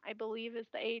 27, I believe is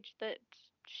the age that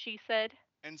she said.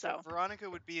 And so Veronica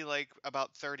would be like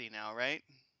about 30 now, right?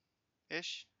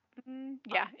 Ish?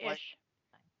 Yeah, Like- ish.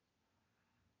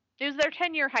 It was their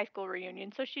 10-year high school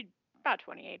reunion, so she'd about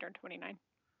 28 or 29.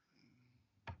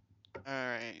 All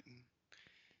right.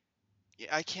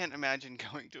 Yeah, I can't imagine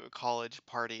going to a college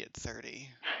party at 30.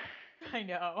 I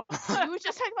know. You were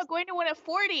just talking about going to one at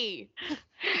 40.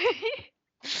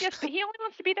 Yes, but he only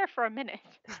wants to be there for a minute.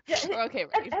 Yeah, Okay,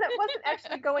 right. and it wasn't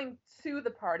actually going to the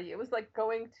party. It was like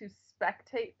going to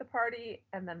spectate the party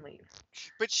and then leave.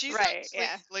 But she's Right, actually,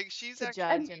 yeah. like she's To actually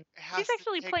judge and has She's to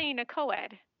actually take- playing a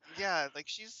co-ed. Yeah, like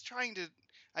she's trying to.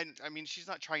 I mean, she's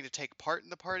not trying to take part in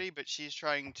the party, but she's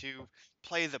trying to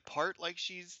play the part like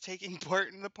she's taking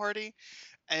part in the party.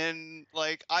 And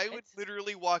like, I would It's-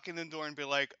 literally walk in the door and be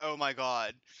like, "Oh my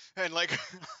god," and like,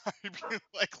 I'd be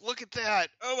like, "Look at that!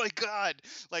 Oh my god!"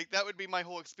 Like that would be my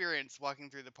whole experience walking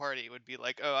through the party. Would be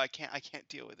like, "Oh, I can't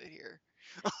deal with it here."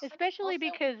 Especially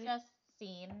Also, because we've just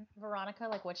seen Veronica,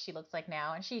 like what she looks like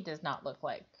now, and she does not look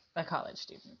like a college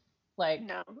student. Like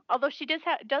no, although she does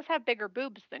have bigger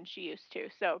boobs than she used to,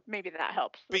 so maybe that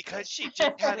helps. with Because it. she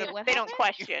just had Wait, a what They don't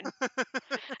happened? question.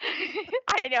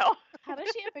 I know. How does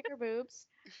she have bigger boobs?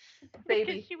 Because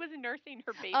Baby. she was nursing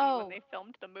her baby Oh. when they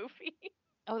filmed the movie.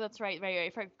 Oh, that's right. I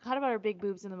forgot about her big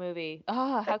boobs in the movie.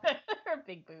 Oh, how could her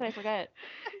big boobs. I forget?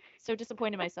 So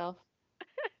disappointed myself.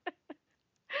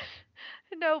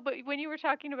 No, but when you were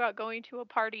talking about going to a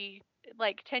party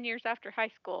like 10 years after high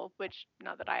school, which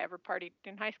not that I ever partied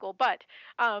in high school, but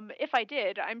if I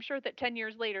did, I'm sure that 10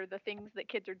 years later, the things that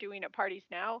kids are doing at parties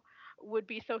now would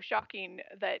be so shocking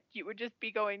that you would just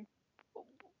be going,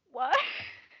 What?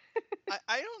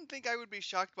 I don't think I would be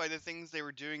shocked by the things they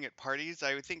were doing at parties.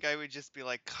 I would think I would just be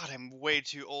like, God, I'm way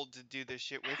too old to do this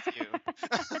shit with you.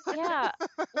 Yeah.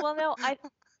 Well, no, I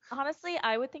honestly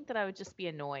I would think that I would just be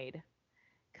annoyed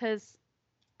because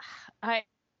I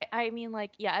I mean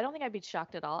like yeah, I don't think I'd be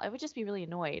shocked at all. I would just be really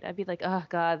annoyed. I'd be like, oh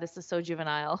God, this is so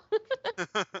juvenile.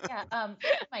 Yeah, one of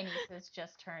my nieces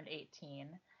just turned 18,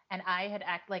 and I had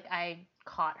I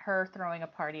caught her throwing a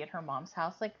party at her mom's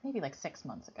house like maybe like 6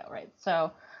 months ago, right?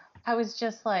 So I was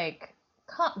just like,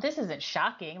 this isn't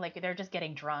shocking. Like they're just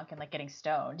getting drunk and like getting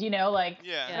stoned, like.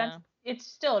 Yeah. But Yeah. it's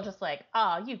still just like,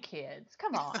 oh, you kids,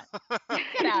 come on,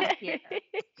 get out of here.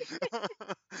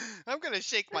 I'm gonna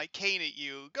shake my cane at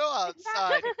you. Go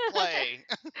outside Exactly. and play.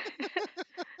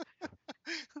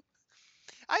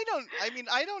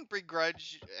 I don't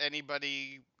begrudge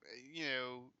anybody, you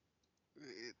know,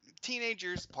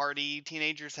 teenagers party,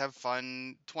 teenagers have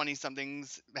fun, 20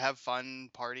 somethings have fun,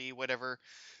 party, whatever.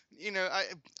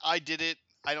 I did it.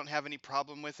 I don't have any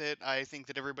problem with it. I think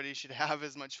that everybody should have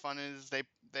as much fun as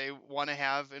they want to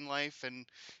have in life, and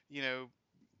you know,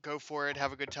 go for it,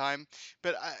 have a good time.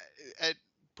 But at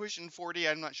pushing 40,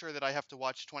 I'm not sure that I have to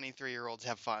watch 23-year-olds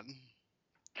have fun.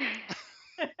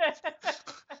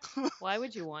 Why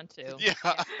would you want to? Yeah.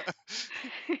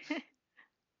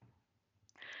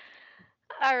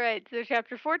 All right, so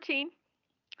chapter 14.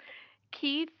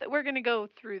 Keith, we're going to go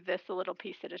through this a little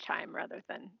piece at a time rather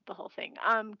than the whole thing.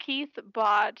 Keith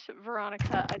bought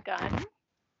Veronica a gun.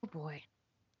 Oh boy,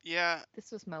 Yeah,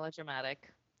 this was melodramatic.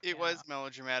 it Yeah. was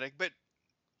melodramatic, but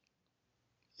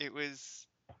it was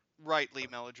rightly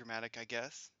melodramatic, I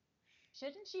guess.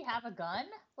 Shouldn't she have a gun?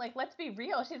 Like, let's be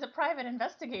real. She's a private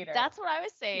investigator. That's what I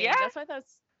was saying. Yeah. That's why I thought.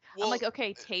 I'm Well, like,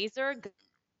 okay, taser,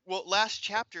 well, last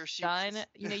chapter she was gun.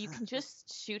 just, You can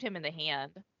just shoot him in the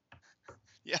hand.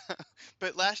 yeah,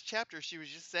 but last chapter she was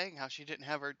just saying how she didn't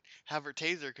have her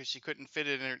taser because she couldn't fit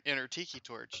it in her tiki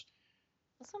torch.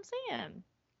 That's what I'm saying.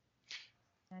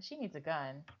 Yeah, she needs a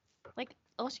gun. Like,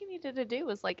 all she needed to do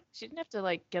was like, she didn't have to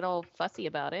like get all fussy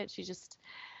about it. She just,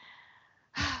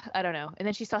 I don't know. And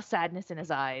then she saw sadness in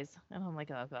his eyes, and I'm like,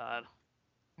 oh God.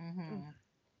 Mm-hmm.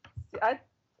 See, I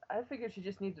figured she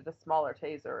just needed a smaller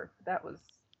taser. That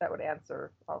would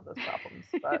answer all of those problems.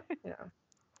 But Yeah,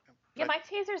 But my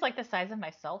taser's like the size of my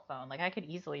cell phone. Like, I could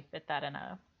easily fit that in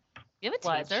a You have a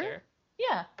blood taser? shirt.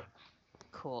 Yeah.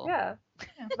 Cool. yeah.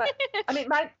 But I mean,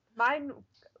 mine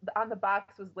on the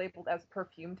box was labeled as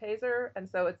perfume taser, and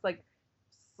so it's like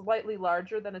slightly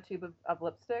larger than a tube of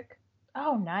lipstick.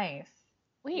 Oh, nice.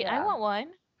 Wait, I Yeah. want one.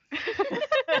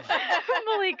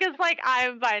 Mallika's like,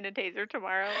 I'm buying a taser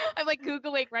tomorrow. I'm like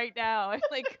Googling right now. I'm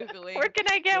like Googling. Where can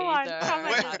I get one? taser. How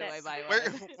much How is do I it? buy where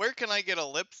one? where can I get a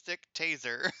lipstick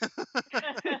taser?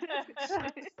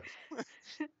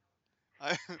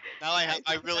 Now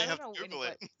I really I have don't to know Google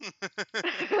what.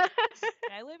 it.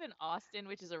 I live in Austin,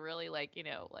 which is a really like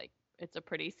like it's a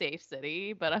pretty safe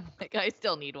city, but I'm like I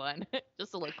still need one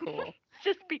just to look cool.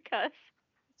 Just because.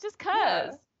 Just Yeah.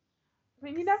 cause. I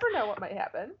mean, you never know what might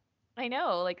happen. I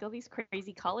know, like all these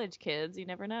crazy college kids, you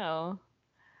never know.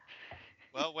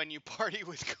 Well, when you party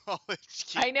with college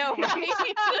kids, I know, right? you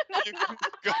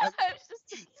go- It's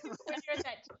just When you're at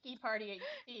that tiki party at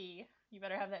UT, you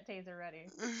better have that taser ready.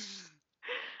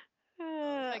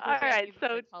 like All right, with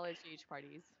so the college age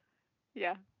parties.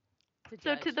 yeah. To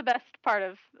So judge. to the best part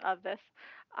of this,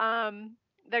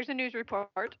 there's a news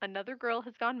report. Another girl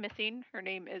has gone missing. Her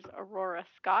name is Aurora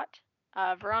Scott.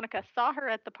 Veronica saw her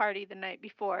at the party the night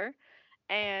before,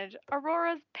 and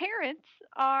Aurora's parents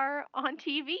are on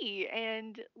TV,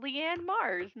 and Leanne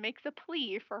Mars makes a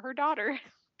plea for her daughter.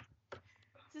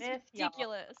 This is This, y'all.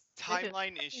 ridiculous.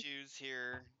 timeline issues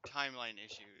here. Timeline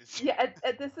issues. Yeah,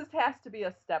 has to be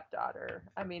a stepdaughter.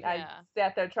 I mean, I Yeah.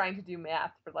 sat there trying to do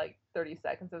math for like 30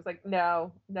 seconds. I was like,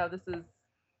 no, this is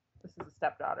a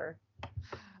stepdaughter.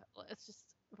 It's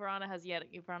just Veronica has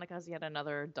yet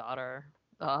another daughter,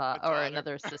 or daughter.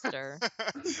 another sister,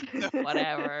 No,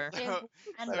 whatever. no,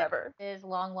 And Whatever. his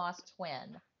long lost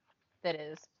twin that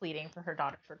is pleading for her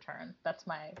daughter's return. That's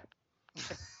my.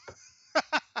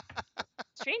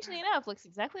 Strangely enough, looks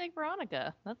exactly like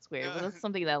Veronica. That's weird, but Yeah. that's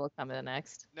something that will come in the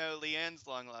next. no, Leanne's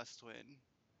long lost twin.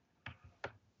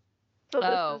 So this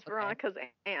Oh, is okay. Veronica's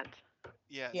aunt.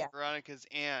 Yes, Yeah. Veronica's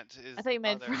aunt is I thought you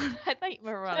meant mother. I thought you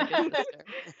meant Veronica's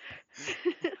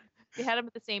sister. They had them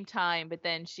at the same time, but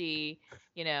then she,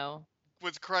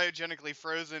 Was cryogenically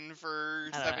frozen for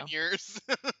I don't 7 know. years.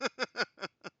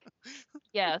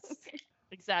 yes,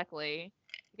 exactly.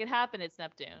 It could happen. It's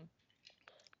Neptune,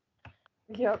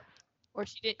 Yep. or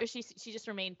she did, or she just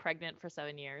remained pregnant for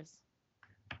 7 years.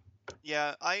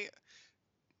 Yeah,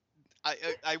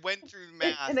 I went through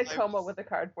math. In a coma with a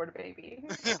cardboard baby.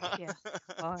 Yeah.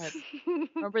 God.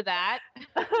 Remember that?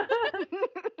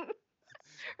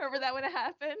 Remember that when it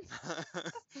happened?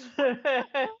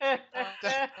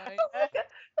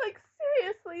 Like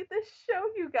seriously, this show,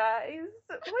 you guys.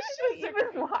 What did we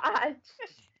even watch?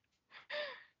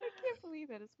 I can't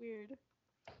believe it. It's weird.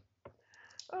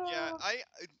 Yeah, Oh.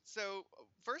 so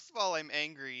first of all, I'm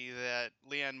angry that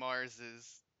Leanne Mars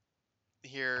is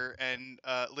here and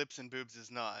Lips and Boobs is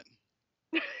not.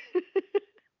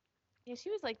 Yeah, she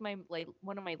was like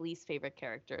one of my least favorite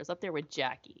characters, up there with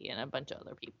Jackie and a bunch of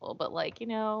other people. But like,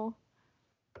 Y'all,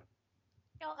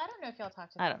 I don't know if y'all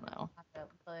talked I about don't know.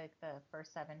 the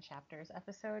first 7 chapters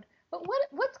episode, but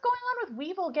what's going on with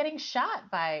Weevil getting shot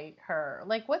by her?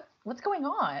 Like what's going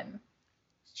on?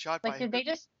 Shot Like by did they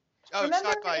just remember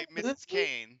shot by in the Mrs. movie?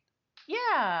 Kane,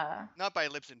 Yeah. not by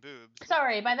Lips and Boobs.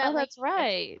 Sorry, by that Oh, that's lady. I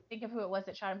right. can't think of who it was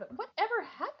that shot him, but whatever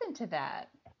happened to that?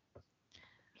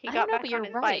 He I got don't know, back but on you're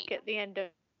his right. bike at the end of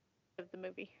the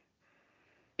movie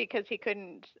because he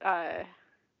couldn't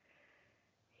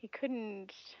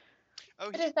Oh,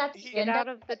 But is that the he get end of out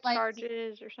of the it? Like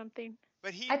charges or something.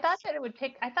 but I thought that it would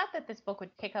pick I thought that this book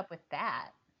would pick up with that.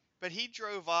 he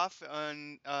drove off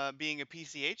on being a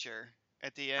PCHer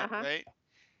at the end, Uh-huh. right?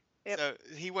 Yep. So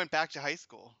he went back to high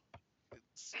school.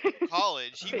 Screw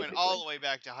college. He went all the way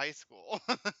back to high school.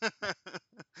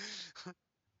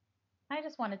 I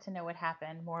just wanted to know what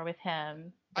happened more with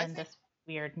him I than think this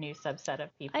weird new subset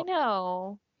of people. I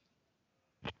know.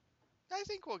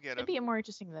 we'll get It'd him. be more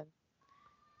interesting than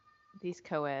these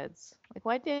co-eds. Like,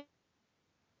 why did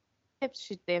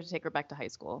they have to take her back to high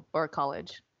school or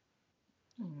college?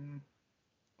 Hmm.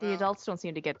 The Well, adults don't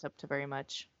seem to get up to very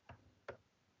much.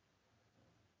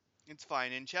 it's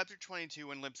fine. In chapter 22,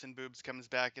 when Lips and Boobs comes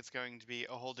back, it's going to be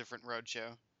a whole different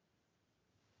roadshow.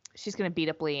 She's gonna beat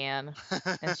up Leanne,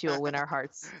 and she will win our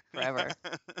hearts forever.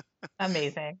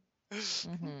 Amazing.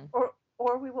 Mm-hmm.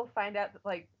 Or we will find out that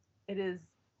like it is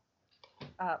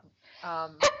Bless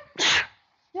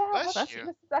what's you.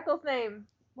 Mrs. Eccles' name?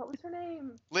 What was her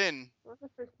name? Lynn. What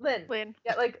was her Lynn. Lynn.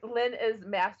 Yeah, like Lynn is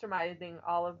masterminding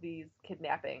all of these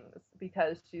kidnappings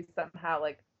because she's somehow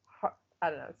like I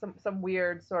don't know, some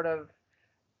weird sort of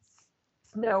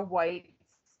Snow White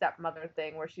stepmother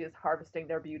thing where she is harvesting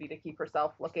their beauty to keep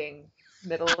herself looking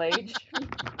middle-aged. I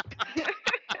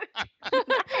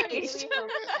really hope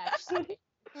that's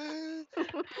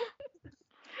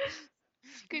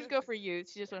Couldn't go for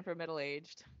youth. She just went for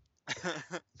middle-aged.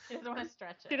 she doesn't want to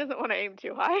stretch it. She doesn't want to aim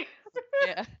too high.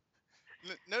 Yeah.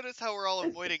 Notice how we're all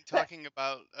avoiding talking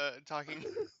about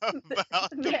about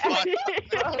the Yeah.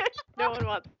 plot. No one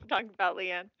wants to talk about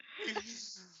Leanne.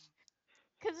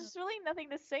 Because there's really nothing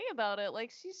to say about it.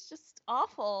 Like, she's just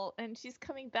awful, and she's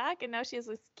coming back, and now she has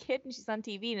this kid, and she's on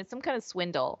TV, and it's some kind of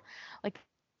swindle. Like,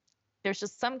 there's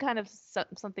just some kind of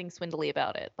something swindly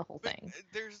about it, the whole But thing.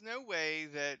 there's no way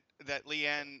that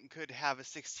Leanne could have a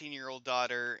 16-year-old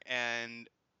daughter and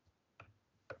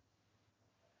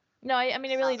No, I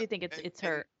mean, I really do think it's and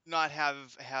her. not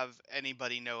have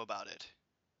anybody know about it.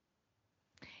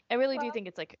 I really do think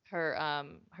it's like her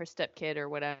stepkid or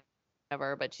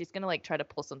whatever, but she's gonna like try to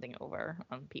pull something over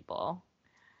on people.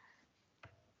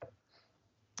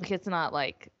 Like, it's not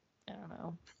like, I don't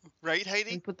know. Right,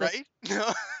 Heidi? Put this- Right?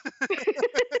 No.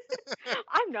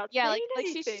 I'm not Yeah, saying like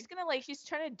anything. she's gonna she's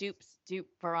trying to dupe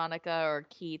Veronica or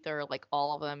Keith or like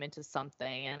all of them into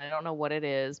something, and I don't know what it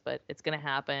is, but it's gonna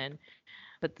happen.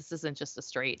 But this isn't just a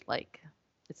straight, like,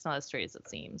 it's not as straight as it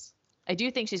seems. I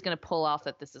do think she's gonna pull off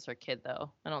that this is her kid,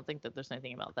 though. I don't think that there's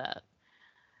anything about that.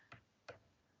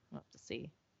 We'll have to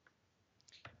see.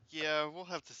 Yeah, we'll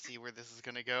have to see where this is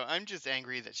gonna go. I'm just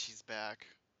angry that she's back.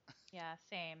 Yeah,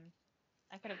 same.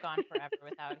 I could have gone forever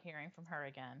without hearing from her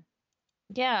again.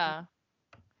 Yeah.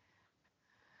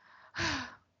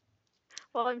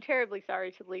 Well, I'm terribly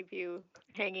sorry to leave you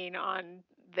hanging on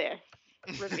this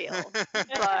reveal,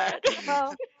 but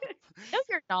Well, No,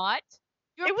 you're not.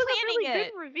 You're it was a planning really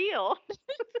it. good reveal.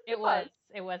 It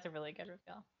was a really good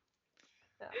reveal.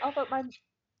 although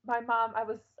my mom, I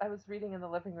was reading in the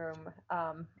living room,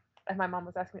 and my mom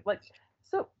was asking me like,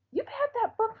 so you've had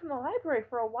that book from the library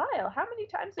for a while. How many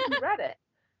times have you read it?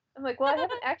 I'm like, well, I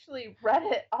haven't actually read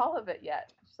it, all of it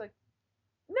yet. She's like,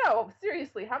 no,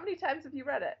 seriously, how many times have you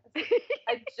read it?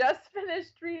 I just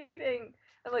finished reading.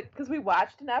 I'm like, because we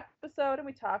watched an episode and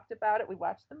we talked about it. We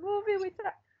watched the movie.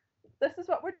 This is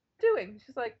what we're doing.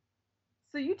 She's like,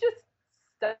 so you just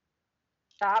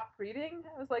stopped reading?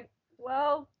 I was like,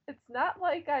 well, it's not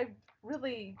like I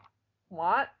really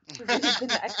want to read the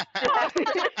next chapter.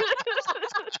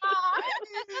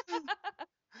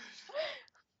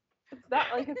 It's not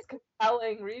like it's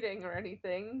compelling reading or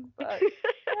anything, but yeah.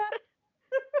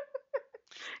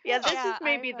 Yeah, this Yeah, is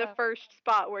maybe the I've first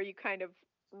spot where you kind of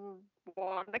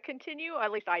want to continue.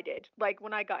 At least I did. Like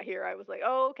when I got here, I was like,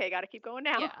 "Oh, okay, got to keep going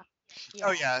now." yeah.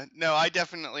 Oh Yeah. yeah, no, I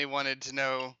definitely wanted to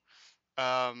know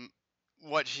um,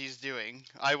 what she's doing.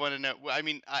 I want to know. I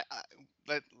mean,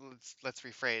 let's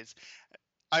rephrase.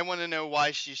 I want to know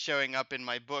why she's showing up in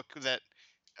my book. That,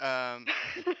 um,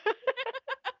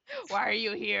 Why are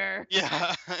you here?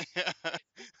 yeah, yeah.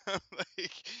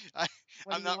 like I,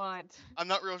 What I'm do you not. want? I'm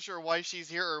not real sure why she's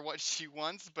here or what she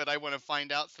wants, but I want to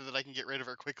find out so that I can get rid of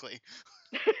her quickly.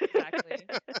 Exactly.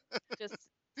 Just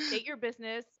state your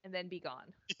business and then be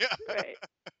gone. Yeah. Right.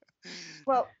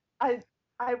 Well,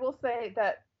 I will say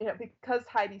that because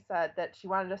Heidi said that she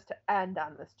wanted us to end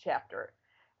on this chapter,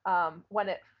 when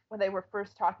they were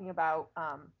first talking about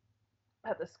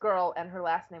this girl and her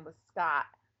last name was Scott,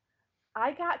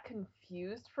 I got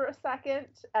confused for a second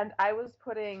and I was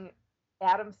putting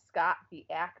Adam Scott, the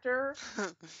actor,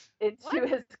 into What?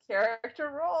 his character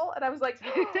role, and I was like,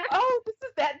 "Oh, this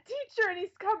is that teacher, and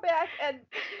he's come back." And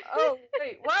oh,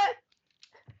 wait, what?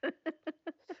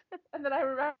 And then I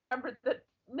remembered that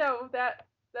no, that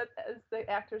is the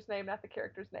actor's name, not the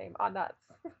character's name. On nuts.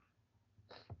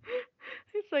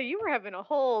 So you were having a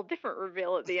whole different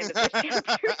reveal at the end of this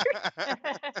chapter.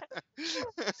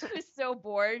 She was so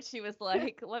bored. She was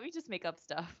like, "Let me just make up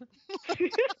stuff."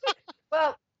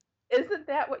 Well, isn't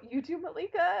that what you do,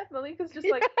 Mallika? Mallika's just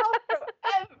like, I'll throw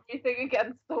everything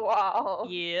against the wall.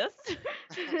 Yes.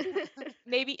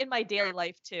 Maybe in my daily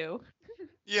life too.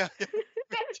 Yeah.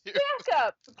 Too.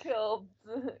 Backup killed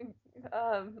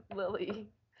Lily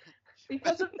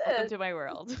because of Welcome this. to my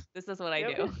world. This is what I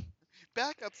Yep. do.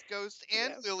 Backup's ghost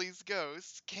and Yep. Lily's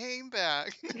ghost came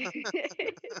back.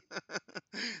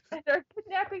 And they're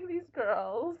kidnapping these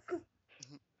girls.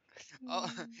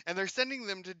 And they're sending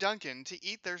them to Duncan to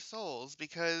eat their souls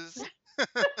because.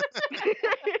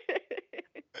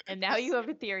 And now you have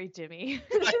a theory, Jimmy.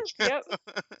 Yep.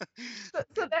 So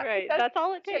that Right. that That's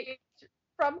all it takes. changed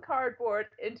from cardboard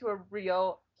into a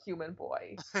real human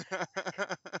boy.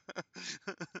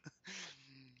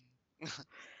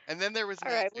 And then there was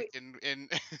All right. magic in in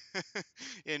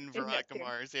In Veronica Neptune.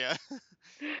 Mars, yeah.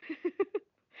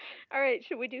 All right.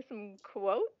 Should we do some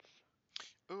quotes?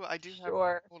 Ooh, I do have.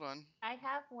 Sure. Hold on. I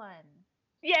have one.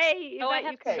 Yay! Oh, I Yvette,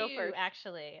 have you can two go first.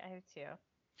 actually. I have two.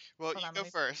 Well, Hold you on, go let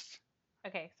me. first.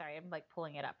 Okay, sorry, I'm like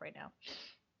pulling it up right now.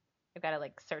 I've got to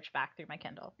like search back through my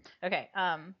Kindle. Okay.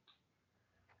 All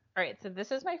right, so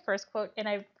this is my first quote, and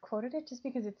I quoted it just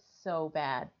because it's so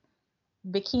bad.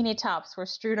 Bikini tops were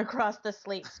strewn across the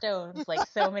slate stones like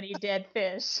so many dead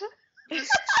fish.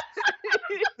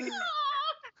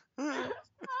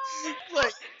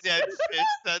 Like dead fish.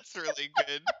 That's really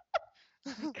good.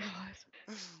 Oh my god.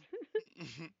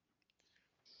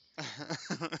 I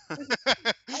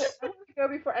want to go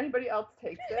before anybody else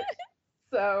takes it.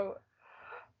 So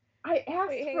I asked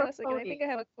Wait, hang for on a a second. I pony. think I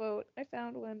have a quote. I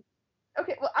found one.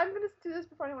 Okay, well, I'm going to do this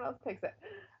before anyone else takes it.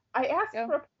 I asked Go.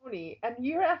 for a pony, and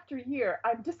year after year,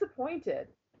 I'm disappointed.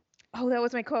 Oh, that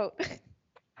was my quote.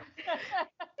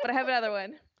 But I have another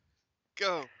one.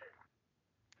 Go.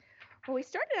 Well, we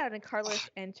started out in Carlos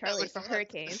and That Charlie was for not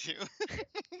hurricanes, you.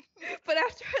 but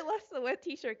after I lost the wet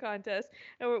t-shirt contest,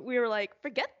 we were like,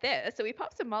 forget this. So we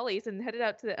popped some mollies and headed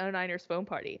out to the 09ers phone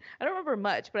party. I don't remember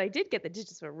much, but I did get the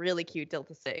digits of a really cute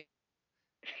Delta 6.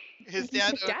 His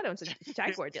dad. His dad owns a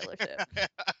Jaguar dealership.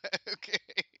 Okay.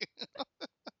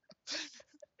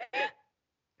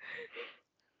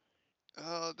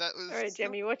 Oh, that was. All right, so-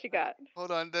 Jimmy, what you got?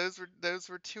 Hold on, those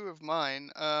were two of mine.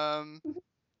 Hold-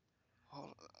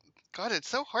 God, it's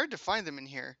so hard to find them in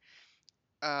here.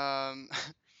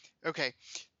 Okay,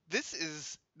 this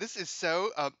is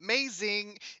so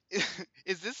amazing.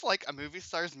 Is this like a movie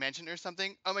star's mansion or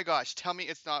something? Oh my gosh, tell me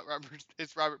it's not Robert.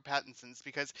 It's Robert Pattinson's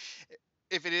because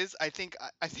if it is, I think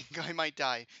I might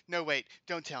die. No, wait,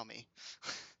 don't tell me.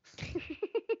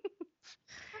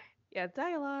 Yeah,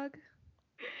 dialogue.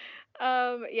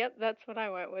 Yep, that's what I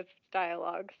went with,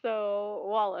 dialogue. So,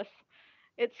 Wallace,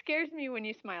 it scares me when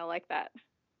you smile like that.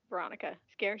 Veronica,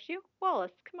 scares you?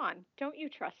 Wallace, come on, don't you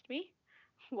trust me?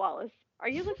 Wallace, are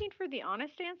you looking for the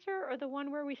honest answer or the one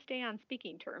where we stay on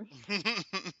speaking terms?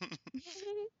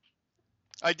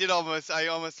 I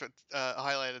almost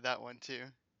highlighted that one too.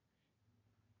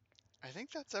 I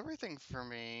think that's everything for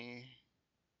me.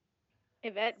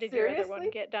 Yvette, did your other one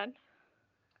Seriously? get done?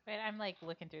 Wait, I'm like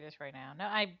looking through this right now.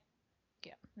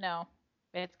 No,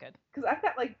 it's good. Because I've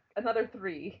got like another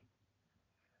 3.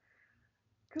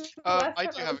 Because I last time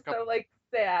do I have was a couple. so like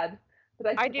sad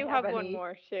that I I didn't do have have one any.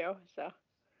 more too, so.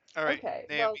 All right, Okay,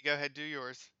 Naomi, well, go ahead, do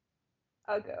yours.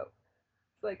 I'll go.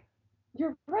 It's like,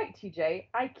 you're right, TJ.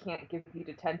 I can't give you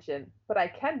detention, but I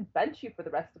can bench you for the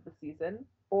rest of the season.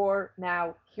 Or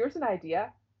now, here's an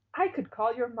idea. I could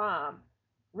call your mom.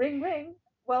 Ring, ring.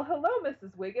 Well, hello,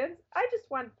 Mrs. Wiggins. I just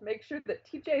wanted to make sure that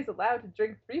TJ is allowed to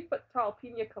drink 3 foot tall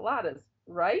pina coladas,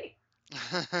 right?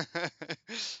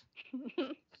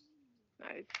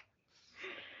 Nice.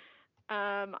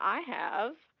 I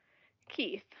have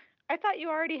Keith. I thought you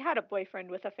already had a boyfriend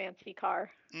with a fancy car,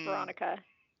 Mm. Veronica.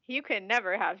 You can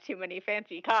never have too many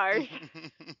fancy cars.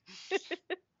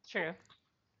 True.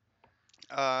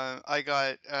 I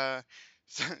got.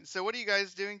 So what are you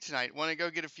guys doing tonight? Want to go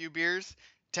get a few beers?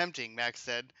 Tempting, Max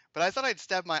said, but I thought I'd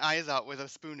stab my eyes out with a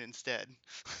spoon instead.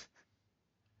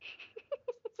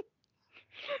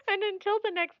 And until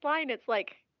the next line, it's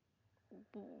like,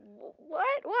 what?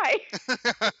 Why?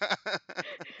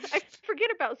 I forget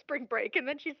about spring break, and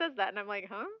then she says that, and I'm like,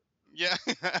 huh? Yeah.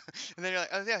 And then you're like,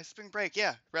 oh yeah, spring break.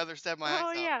 Yeah, rather stab my eyes Oh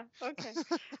out. yeah, okay.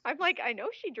 I'm like, I know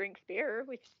she drinks beer.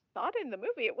 We saw it in the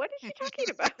movie. What is she talking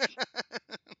about?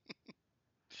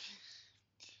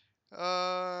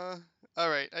 All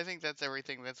right. I think that's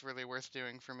everything that's really worth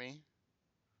doing for me.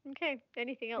 Okay.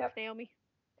 Anything else, Yep. Naomi?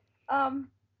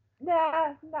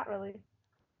 Nah, not really.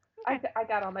 Okay. I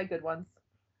got all my good ones.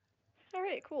 All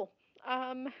right. Cool.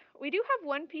 Um, we do have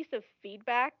one piece of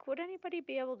feedback. Would anybody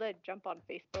be able to jump on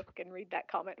Facebook and read that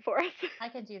comment for us? I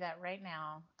could do that right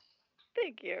now.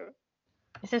 Thank you.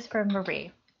 This is from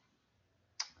Marie.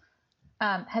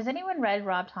 Has anyone read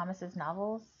Rob Thomas's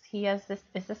novels? He has this.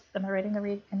 Is this? Am I reading the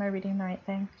right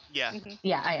thing? Yeah. Hmm.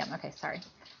 Yeah, I am. Okay, sorry,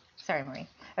 Marie.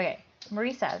 Okay,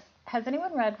 Marie says, has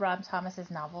anyone read Rob Thomas's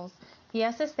novels? He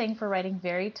has this thing for writing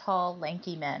very tall,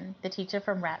 lanky men. The teacher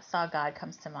from Rat Saw God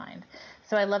comes to mind.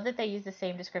 So I love that they use the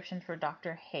same description for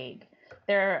Dr. Haig.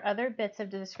 There are other bits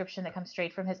of the description that come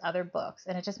straight from his other books,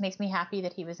 and it just makes me happy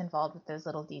that he was involved with those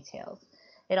little details.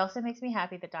 It also makes me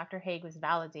happy that Dr. Haig was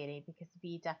validating because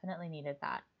V definitely needed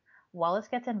that. Wallace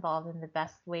gets involved in the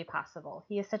best way possible.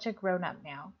 He is such a grown up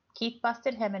now. Keith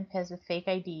busted him and Piz with fake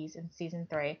IDs in season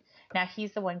 3. Now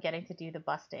he's the one getting to do the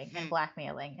busting and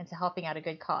blackmailing into helping out a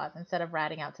good cause instead of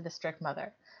ratting out to the strict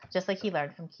mother, just like he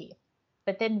learned from Keith.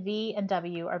 But then V and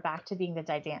W are back to being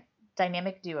the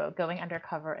dynamic duo going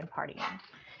undercover and partying.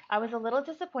 I was a little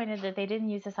disappointed that they didn't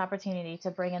use this opportunity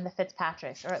to bring in the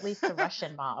Fitzpatricks, or at least the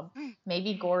Russian mob,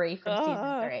 maybe Gory from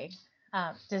season 3.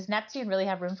 Does Neptune really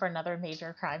have room for another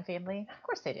major crime family? Of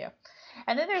course they do.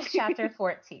 And then there's chapter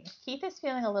 14. Keith is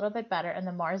feeling a little bit better and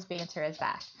the Mars banter is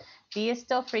back. Dee is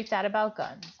still freaked out about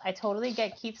guns. I totally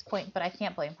get Keith's point, but I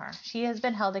can't blame her. She has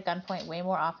been held at gunpoint way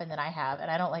more often than I have,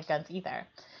 and I don't like guns either.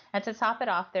 And to top it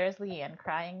off, there's Leanne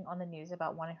crying on the news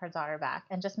about wanting her daughter back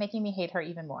and just making me hate her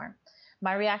even more.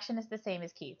 My reaction is the same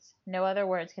as Keith's. No other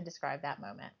words can describe that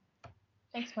moment.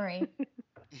 Thanks, Marie.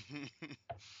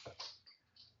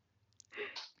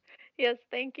 Yes,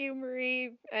 thank you,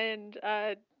 Marie. And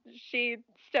she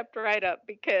stepped right up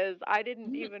because I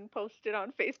didn't even post it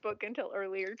on Facebook until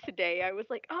earlier today. I was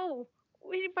like, oh,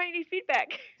 we might need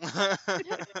feedback.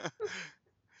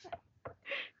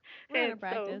 We're out And of so,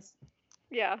 practice.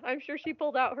 yeah, I'm sure she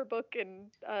pulled out her book and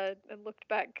looked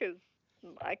back because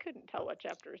I couldn't tell what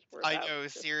chapters were I that know,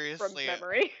 just from seriously.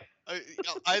 memory. Uh,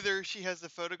 Either she has a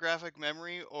photographic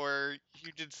memory, or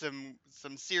you did some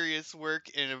serious work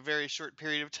in a very short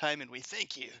period of time, and we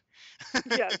thank you.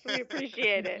 Yes, we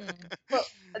appreciate it. Well,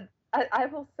 I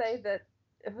will say that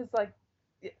it was like,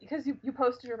 because you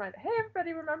posted your reminder, hey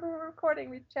everybody, remember we're recording,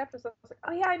 read chapters. I was like,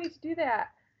 oh yeah, I need to do that,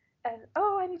 and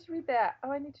oh I need to read that, oh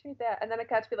I need to read that, and then it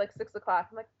got to be like 6 o'clock.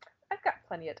 I'm like, I've got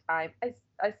plenty of time.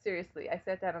 I seriously, I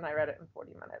sat down and I read it in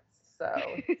 40 minutes. So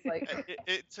it's like,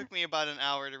 It took me about an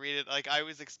hour to read it. Like, I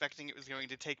was expecting it was going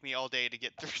to take me all day to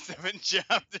get through 7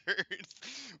 chapters,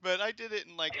 but I did it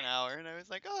in like an hour, and I was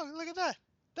like, oh, look at that.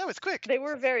 That was quick. They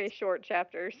were very short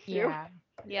chapters too. Yeah.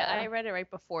 Yeah, I read it right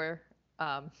before,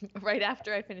 right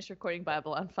after I finished recording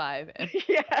Babylon 5, and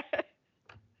Yeah.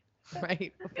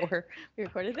 right before we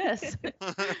recorded this.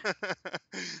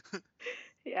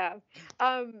 Yeah.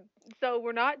 So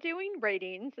we're not doing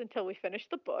ratings until we finish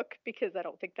the book because I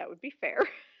don't think that would be fair.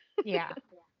 Yeah.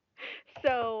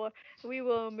 So we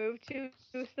will move to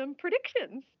some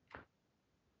predictions.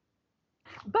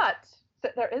 but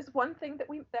there is one thing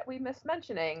that we missed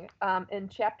mentioning in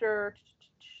chapter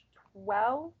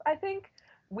 12, I think.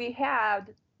 We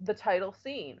had the title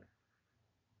scene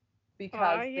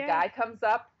because the Yeah. guy comes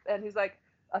up and he's like,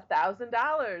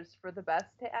 $1,000 for the best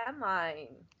tan line.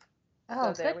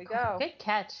 Oh, So there we go. Good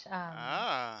catch.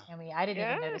 Ah, I mean, I didn't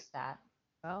Yeah. even notice that.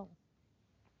 Oh.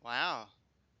 wow.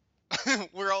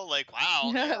 We're all like,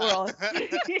 wow. We're all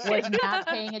Was not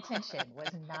paying attention.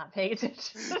 Was not paying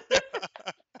attention.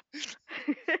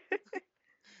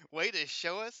 Way to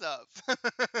show us up.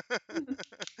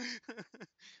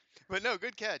 But no,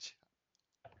 good catch.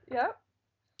 Yep.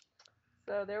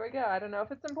 So there we go. I don't know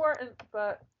if it's important,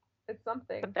 but it's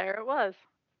something. But there it was.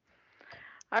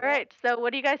 All Yep. right. So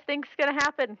what do you guys think's gonna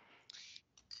happen?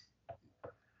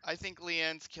 I think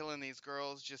Leanne's killing these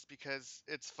girls just because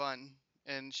it's fun,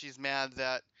 and she's mad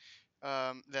that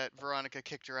that Veronica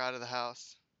kicked her out of the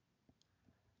house.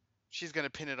 She's gonna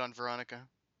pin it on Veronica.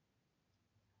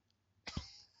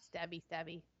 stabby,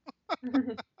 stabby.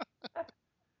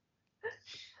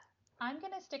 I'm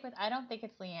going to stick with, I don't think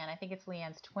it's Leanne. I think it's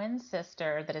Leanne's twin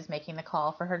sister that is making the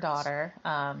call for her daughter.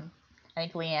 I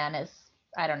think Leanne is,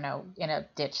 I don't know, in a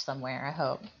ditch somewhere, I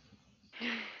hope.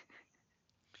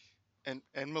 And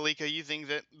Mallika, you think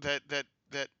that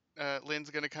Lynn's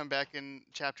gonna come back in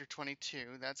chapter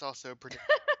 22? That's also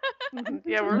predictable.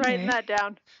 Yeah, we're writing that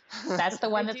down. That's the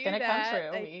one I that's do going to come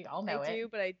that. true. We all know I do,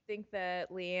 it. but I think that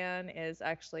Leanne is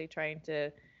actually trying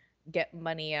to get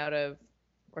money out of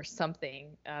or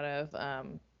something out of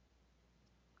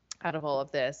all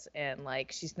of this, and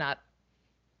like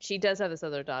she does have this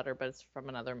other daughter, but it's from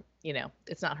another,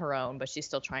 it's not her own, but she's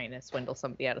still trying to swindle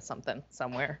somebody out of something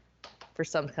somewhere for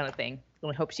some kind of thing.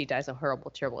 I hope she dies a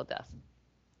horrible, terrible death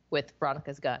with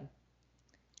Veronica's gun.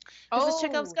 This is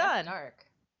Chekhov's gun. That's dark.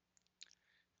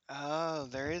 Oh,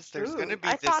 there's Ooh. gonna be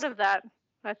I this. thought of that.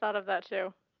 I thought of that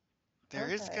too. There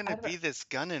is Okay, gonna be this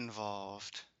gun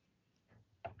involved.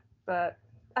 But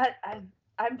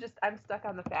I'm stuck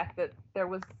on the fact that there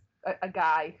was a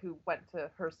guy who went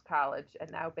to Hearst College, and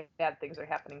now bad things are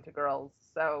happening to girls.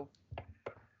 So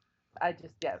I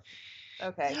just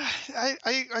okay. Yeah,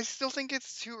 I still think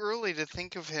it's too early to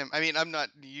think of him. I mean, I'm not.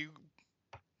 You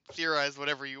theorize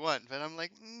whatever you want, but I'm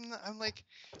like,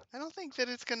 I don't think that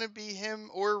it's gonna be him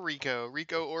or Rico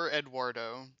or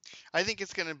Eduardo. I think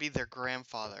it's gonna be their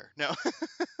grandfather. No,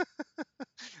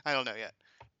 I don't know yet.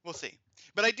 We'll see.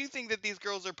 But I do think that these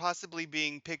girls are possibly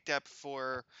being picked up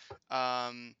for.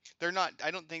 They're not.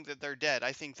 I don't think that they're dead.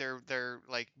 I think they're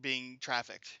like being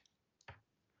trafficked.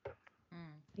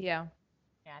 Mm. Yeah.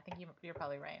 Yeah, I think you're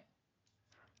probably right.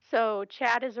 So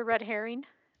Chad is a red herring.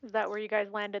 Is that where you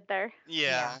guys landed there?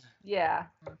 Yeah. Yeah.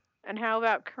 And how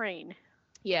about Crane?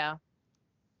 Yeah.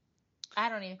 I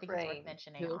don't even think it's worth Crane.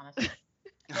 mentioning, Who? honestly.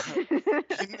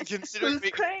 Considering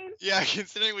Who's Crane?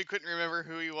 considering we couldn't remember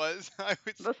who he was, I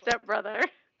would. The stepbrother.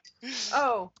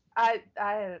 Oh,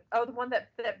 the one that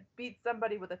beat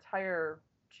somebody with a tire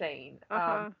chain.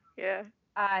 Yeah.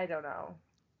 I don't know.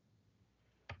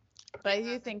 But I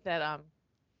do think that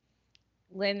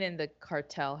Lynn and the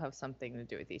cartel have something to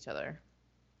do with each other.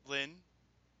 Lynn.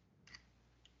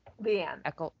 Leanne.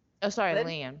 Oh, sorry, Lynn?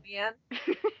 Leanne.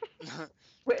 Leanne.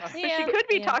 Which, She could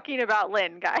be Leanne. talking about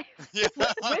Lynn, guys. Yeah.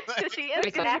 Because she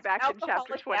is going to be back in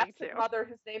chapter alcoholic 22. absent mother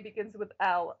whose name begins with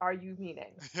L. Are you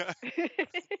meaning? Yeah.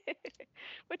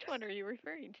 Which one are you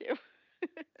referring to?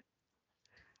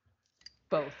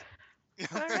 Both.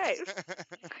 All right.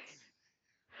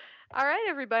 All right,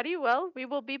 everybody. Well, we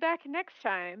will be back next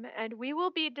time, and we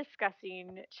will be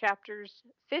discussing chapters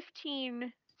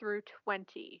 15 through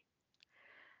 20.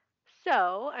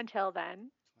 So, until then,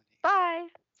 bye.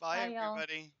 Bye, Bye, y'all.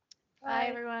 everybody. Bye,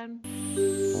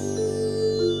 everyone.